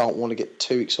 I don't want to get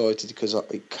too excited because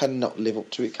it cannot live up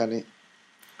to it, can it?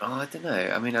 Oh, I don't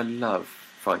know. I mean, I love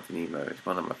Finding Nemo. It's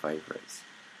one of my favourites.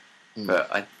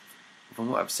 But from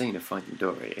what I've seen of Finding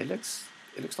Dory, it looks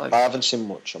like... I haven't seen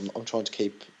much. I'm trying to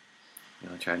keep...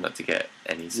 I'm trying not to get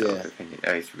any sort of opinion.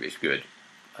 Oh, it's good.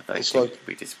 I don't think you'd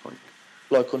be disappointed.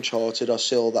 Like Uncharted, I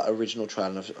saw that original trailer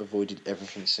and I've avoided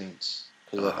everything since.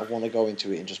 Because I want to go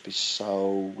into it and just be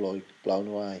so, like, blown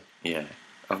away. Yeah.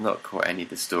 I've not caught any of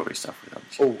the story stuff with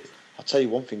Uncharted. Oh, I'll tell you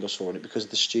one thing I saw in it, because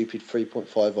of the stupid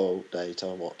 3.50 date I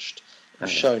watched. It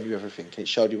was showing you everything. It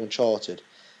showed you Uncharted.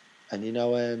 And you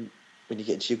know, when you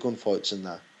get into your gunfights and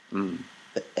that,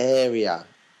 the area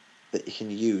that you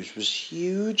can use was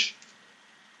huge.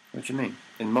 What do you mean?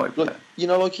 In multiplayer?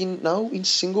 Like, in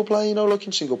single player, like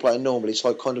in single player, normally it's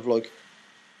like kind of like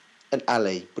an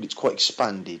alley, but it's quite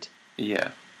expanded.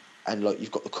 Yeah. And like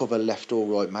you've got the cover left or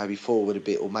right, maybe forward a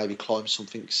bit, or maybe climb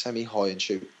something semi-high and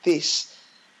shoot.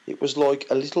 It was like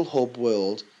a little hub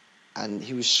world, and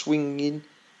he was swinging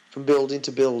from building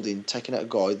to building, taking out a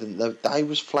guy. Then they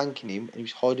was flanking him, and he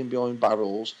was hiding behind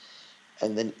barrels.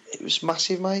 And then it was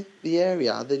massive, mate. The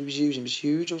area that he was using was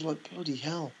huge. I was like, bloody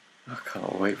hell. I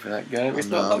can't wait for that game. It's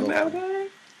not long now, though.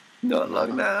 Not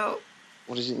long now.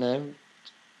 What is it now?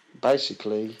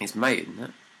 Basically... It's May, isn't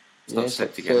it? It's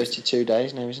like 32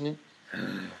 days now, isn't it?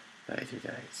 32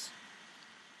 days.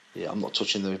 Yeah, I'm not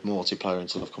touching the multiplayer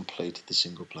until I've completed the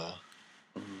single player.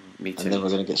 Me too. And then we're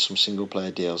going to get some single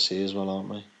player DLC as well, aren't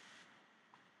we?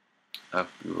 I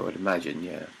would imagine,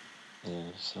 yeah.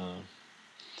 Yeah, so...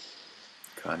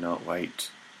 Cannot wait.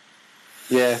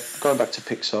 Yeah, going back to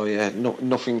Pixar, yeah,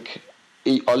 nothing...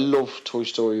 I love Toy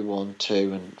Story 1,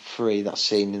 2 and 3, that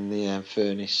scene in the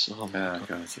furnace. Oh, my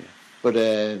God, yeah. But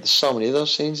there's so many of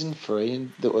those scenes in 3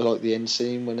 and that were like the end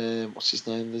scene when, what's his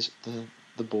name,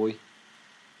 the boy?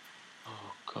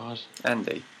 Oh, God.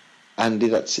 Andy,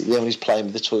 that's it. Yeah, when he's playing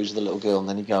with the toys with the little girl and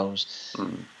then he goes.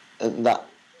 And that...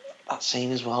 that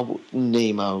scene as well, but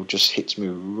Nemo just hits me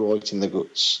right in the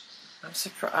guts. I'm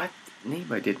surprised.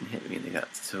 Nemo didn't hit me in the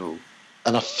guts at all.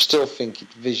 And I still think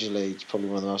visually it's probably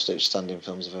one of the most outstanding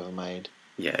films I've ever made.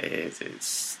 Yeah, it is.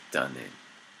 It's stunning.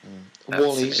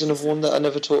 Wall-E's another one that I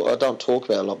don't talk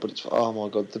about a lot, but it's, oh my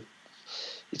god,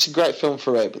 it's a great film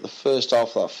for it, but the first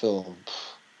half of that film...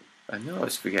 I know I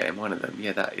was forgetting one of them.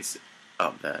 Yeah, that is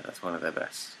up there. That's one of their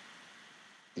best.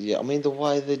 Yeah, I mean, the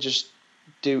way they just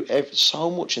do so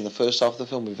much in the first half of the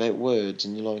film without words,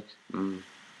 and you're like,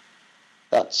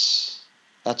 that's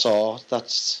art, that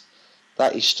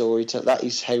is storytelling, that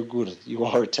is how good you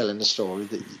are at telling a story,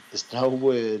 that there's no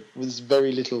word, there's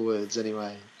very little words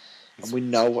anyway, and we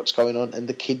know what's going on, and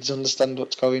the kids understand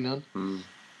what's going on.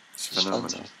 It's phenomenal.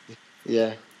 Fantastic.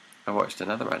 Yeah. I watched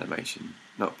another animation,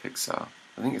 not Pixar.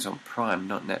 I think it's on Prime,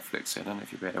 not Netflix, so I don't know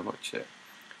if you'll be able to watch it.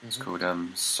 It's called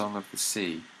Song of the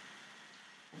Sea.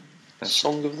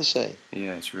 Song of the Sea?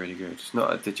 Yeah, it's really good. It's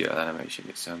not a digital animation,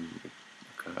 it's it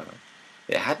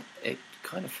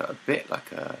kind of felt a bit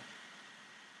like a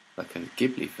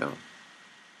Ghibli film.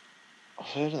 I've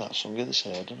heard of that, Song of the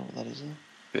Sea, I don't know what that is.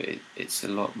 But it's a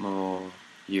lot more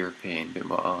European, a bit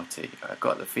more arty. I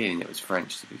got the feeling it was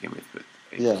French to begin with, but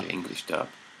it was an English dub.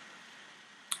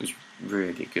 It was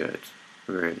really good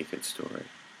story,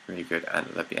 really good, and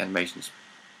the animation's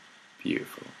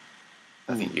beautiful.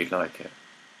 I think you'd like it.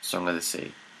 Song of the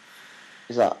Sea.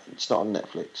 Is that? It's not on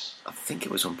Netflix. I think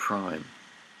it was on Prime.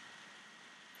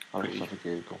 I'll have a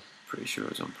Google. Pretty sure it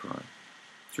was on Prime.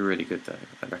 It's really good though.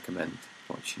 I recommend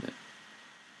watching it.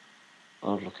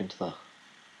 I'll look into that.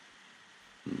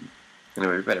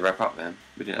 Anyway, we better wrap up then.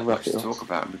 We didn't have much to talk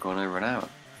about, and we've gone over an hour.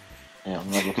 Yeah, I'm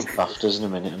going to look at BAFTAs in a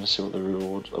minute and see what the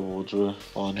awards were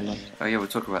finally. Oh yeah, we'll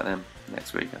talk about them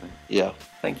next week, I think. Yeah.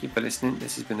 Thank you for listening.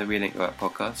 This has been the We Don't Go Out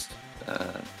podcast.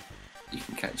 You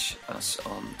can catch us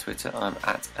on Twitter. I'm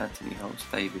at Anthony Holmes.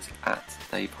 Dave is at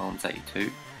Dave Holmes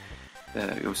 82.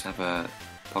 We also have a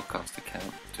podcast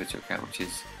account, Twitter account, which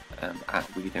is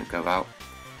at We Don't Go Out.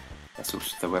 That's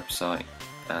also the website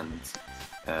and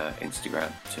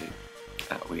Instagram too,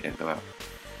 at We Don't Go Out.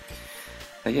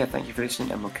 Yeah, thank you for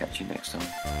listening, and we'll catch you next time.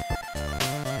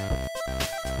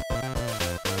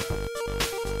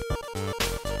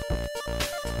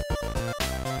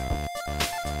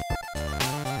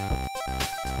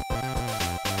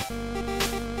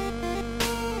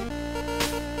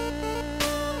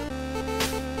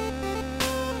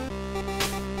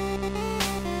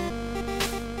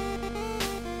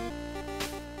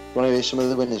 Want to hear some of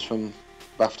the winners from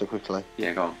BAFTA quickly?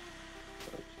 Yeah, go on.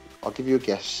 I'll give you a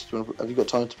guess. Have you got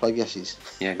time to play guesses?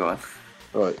 Yeah, go on.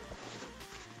 Right.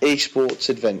 Esports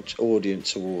Adventure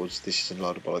Audience Awards. This isn't a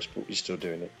load of bollocks, but we're still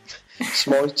doing it.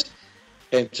 Smite,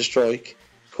 Counter-Strike,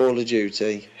 Call of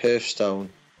Duty,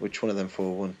 Hearthstone. Which one of them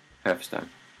four won?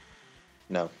 Hearthstone.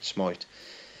 No, Smite.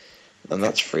 And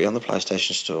that's free on the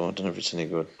PlayStation Store. I don't know if it's any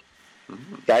good.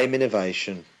 Game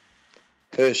Innovation,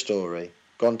 Her Story,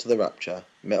 Gone to the Rapture,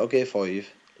 Metal Gear 5,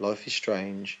 Life is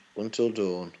Strange, Until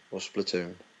Dawn, or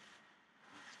Splatoon.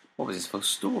 What was this for?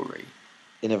 Story?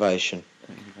 Innovation.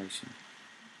 Innovation.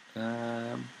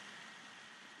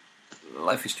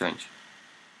 Life is Strange.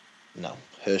 No,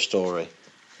 Her Story.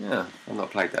 Yeah, I've not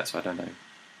played that, so I don't know.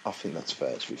 I think that's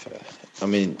fair, to be fair. I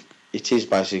mean, it is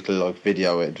basically like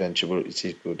video adventure, but it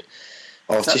is good.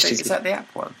 Is that the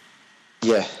app one?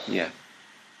 Yeah. Yeah.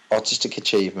 Artistic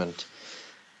achievement.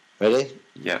 Ready?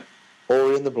 Yeah.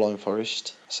 Ori and the Blind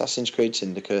Forest, Assassin's Creed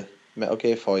Syndicate, Metal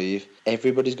Gear 5,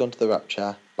 Everybody's Gone to the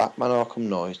Rapture, Batman Arkham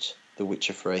Knight, The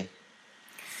Witcher 3.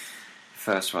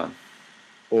 First one.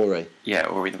 Ori. Yeah,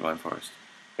 Ori the Blind Forest.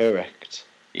 Correct.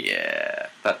 Yeah,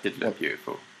 that did look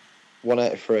beautiful. 1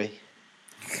 out of 3.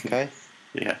 Okay?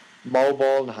 Yeah.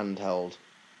 Mobile and handheld.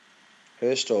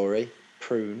 Her Story,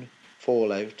 Prune,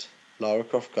 Fallout, Lara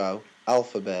Croft Go,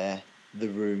 Alpha Bear, The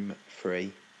Room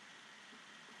 3.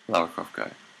 Lara Croft Go.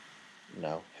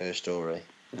 No, Her Story.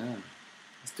 Yeah.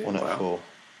 1 out of 4.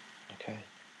 Okay.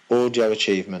 Audio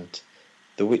achievement.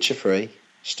 The Witcher 3,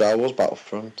 Star Wars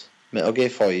Battlefront, Metal Gear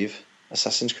 5,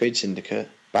 Assassin's Creed Syndicate,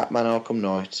 Batman Arkham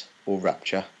Knight, or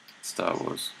Rapture. Star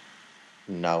Wars.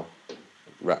 No.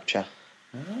 Rapture.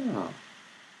 Oh.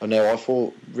 I know, I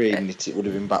thought reading it would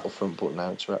have been Battlefront, but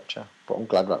now it's Rapture. But I'm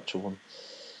glad Rapture won.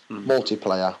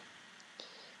 Multiplayer.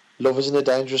 Lovers in a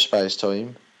Dangerous Space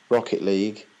Time, Rocket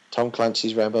League, Tom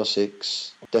Clancy's Rainbow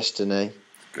Six, Destiny,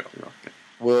 Rocket.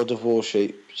 World of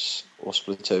Warships, or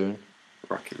Splatoon.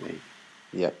 Rocket League.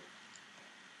 Yep.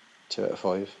 2 out of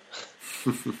 5.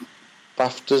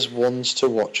 BAFTA's Ones to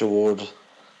Watch Award.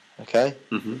 Okay?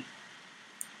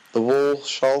 The Wall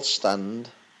Shall Stand,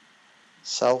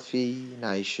 Selfie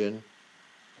Nation,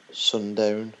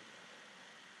 Sundown,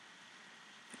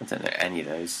 I don't know any of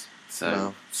those. So,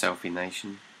 No. Selfie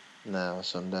Nation. No,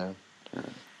 Sundown. Yeah.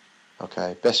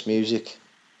 Okay, best music.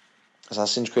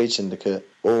 Assassin's Creed Syndicate,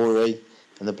 Ori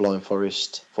and the Blind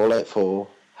Forest, Fallout 4,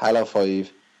 Halo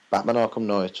 5, Batman Arkham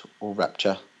Knight, or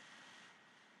Rapture.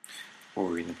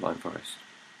 Ori and the Blind Forest.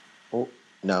 Oh,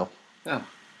 no. Oh.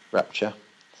 Rapture.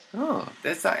 Oh,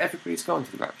 there's that. Everybody's gone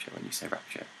to the Rapture when you say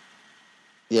Rapture.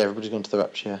 Yeah, everybody's gone to the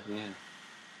Rapture. Yeah.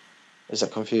 Is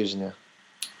that confusing you?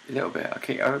 A little bit.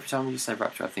 Okay, every time you say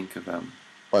Rapture, I think of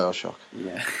Bioshock.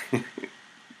 Yeah.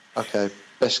 Okay,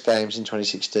 best games in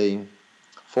 2016.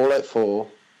 Fallout 4,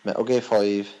 Metal Gear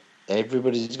 5,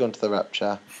 Everybody's Gone to the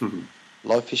Rapture,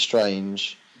 Life is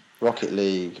Strange, Rocket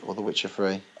League, or The Witcher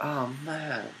 3. Oh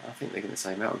man, I think they're going to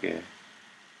say Metal Gear.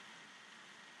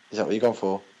 Is that what you're gone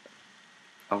for?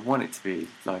 I want it to be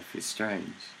Life is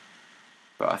Strange,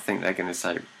 but I think they're going to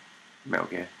say Metal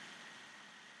Gear.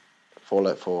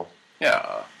 Fallout 4.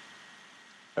 Yeah.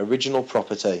 Original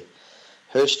property.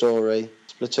 Her Story,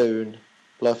 Splatoon,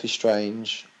 Life is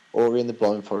Strange, Ori and the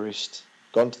Blind Forest,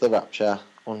 Gone to the Rapture,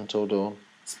 Until Dawn.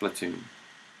 Splatoon.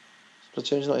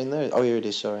 Splatoon's not in there. Oh, here it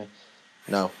is, sorry.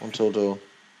 No, Until Dawn.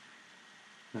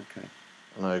 Okay.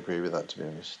 And I agree with that, to be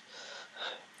honest.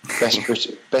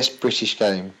 Best British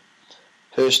game.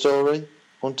 Her Story,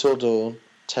 Until Dawn,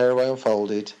 Tearaway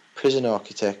Unfolded, Prison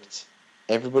Architect,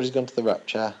 Everybody's Gone to the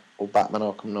Rapture, or Batman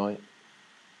Arkham Knight.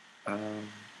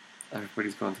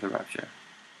 Everybody's gone to the Rapture.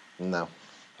 No,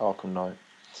 Arkham Knight.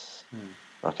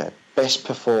 Okay, best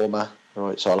performer.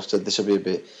 Right, so this will be a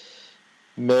bit.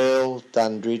 Merle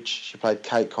Dandridge, she played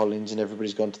Kate Collins in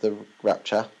Everybody's Gone to the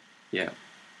Rapture. Yeah.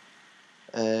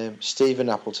 Stephen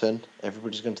Appleton,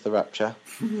 Everybody's Gone to the Rapture.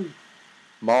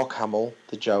 Mark Hamill,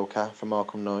 the Joker from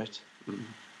Arkham Knight.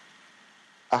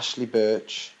 Ashley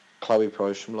Birch, Chloe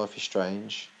Price from Life is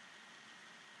Strange.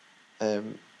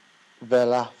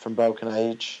 Vela from Broken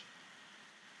Age.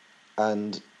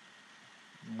 And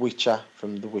Witcher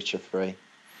from The Witcher 3.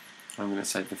 I'm going to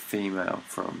say the female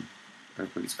from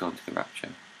Everybody's Gone to the Rapture.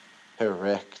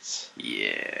 Correct.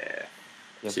 Yeah.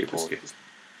 Yep, Super boy. skills.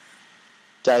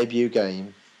 Debut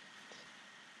game.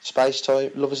 Space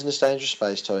Time, Lovers in the Dangerous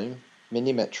Space Time,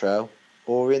 Mini Metro,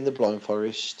 Ori and the Blind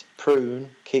Forest, Prune,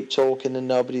 Keep Talking and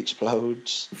Nobody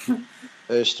Explodes,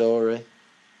 Her Story.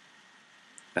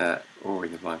 Ori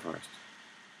and the Blind Forest.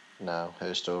 No,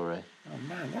 Her Story. Oh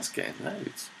man, that's getting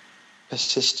loads.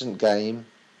 Persistent game.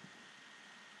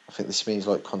 I think this means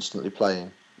like constantly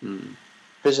playing. Mm.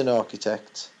 Prison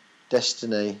Architect,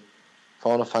 Destiny,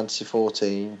 Final Fantasy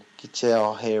XIV,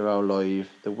 Guitar Hero Live,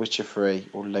 The Witcher 3,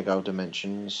 or Lego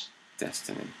Dimensions.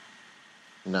 Destiny.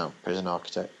 No, Prison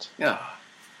Architect. Yeah.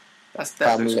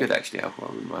 That looks good actually. I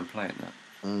wouldn't mind playing that.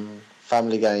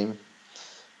 Family game.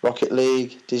 Rocket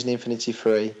League, Disney Infinity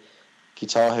 3,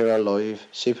 Guitar Hero Live,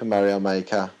 Super Mario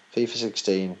Maker, FIFA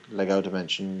 16, Lego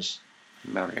Dimensions.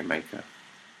 Mario Maker.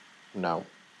 No,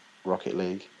 Rocket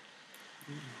League.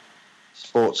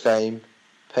 Sports game.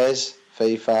 PES,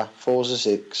 FIFA, Forza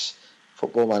 6,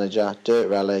 Football Manager, Dirt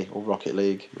Rally, or Rocket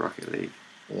League. Rocket League.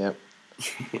 Yep.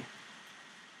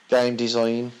 Game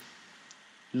design.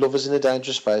 Lovers in a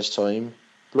Dangerous Space Time,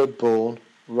 Bloodborne,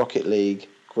 Rocket League,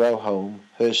 Grow Home,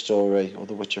 Her Story, or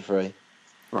The Witcher 3.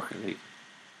 Rocket League.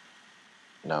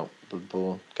 No,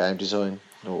 Bloodborne. Game design.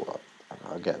 No,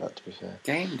 I get that, to be fair.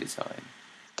 Game design.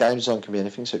 Game design can be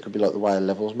anything, so it could be like the way a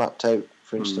level's mapped out,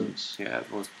 for instance. Yeah,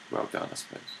 it was well done, I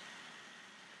suppose.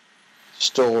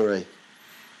 Story.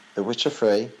 The Witcher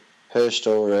 3, Her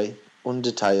Story,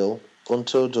 Undertale,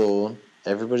 Until Dawn,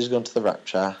 Everybody's Gone to the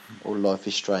Rapture, or Life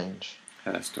is Strange.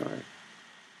 Her Story.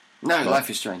 No, Life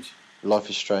is Strange. Life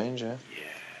is Strange, yeah? Yeah.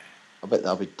 I bet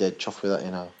they'll be dead chuffed with that,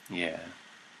 you know. Yeah.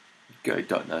 Go,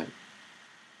 don't know.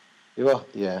 You are?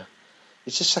 Yeah.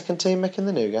 It's the second team making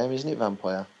the new game, isn't it,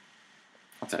 Vampire?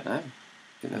 I don't know.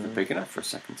 Didn't know they're big enough for a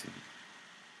second team.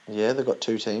 Yeah, they've got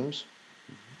two teams.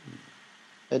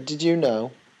 Did you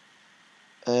know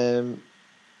that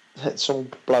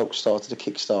some bloke started a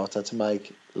Kickstarter to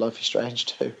make Life is Strange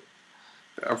 2?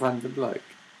 A random bloke?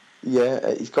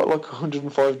 Yeah, he's got like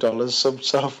 $105 subbed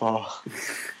so far.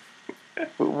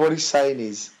 But what he's saying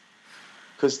is,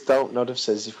 because Don't Nod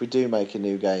says if we do make a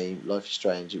new game, Life is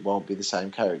Strange, it won't be the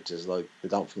same characters. Like, they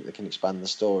don't think they can expand the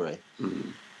story.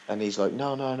 And he's like,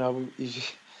 no,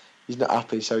 he's not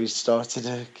happy, so he's started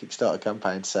a Kickstarter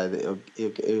campaign to say that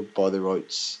he'll buy the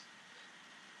rights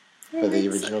for the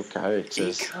original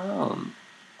characters. He can't.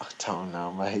 I don't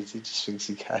know, mate. He just thinks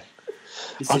he can.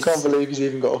 I can't believe he's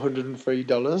even got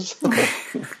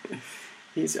 $103.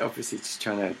 He's obviously just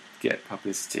trying to get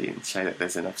publicity and show that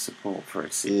there's enough support for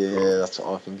a sequel. Yeah, that's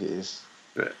what I think it is.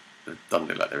 But it doesn't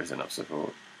look like there is enough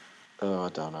support. Oh, I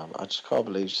don't know. I just can't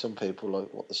believe some people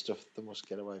like what the stuff they must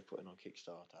get away with putting on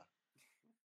Kickstarter.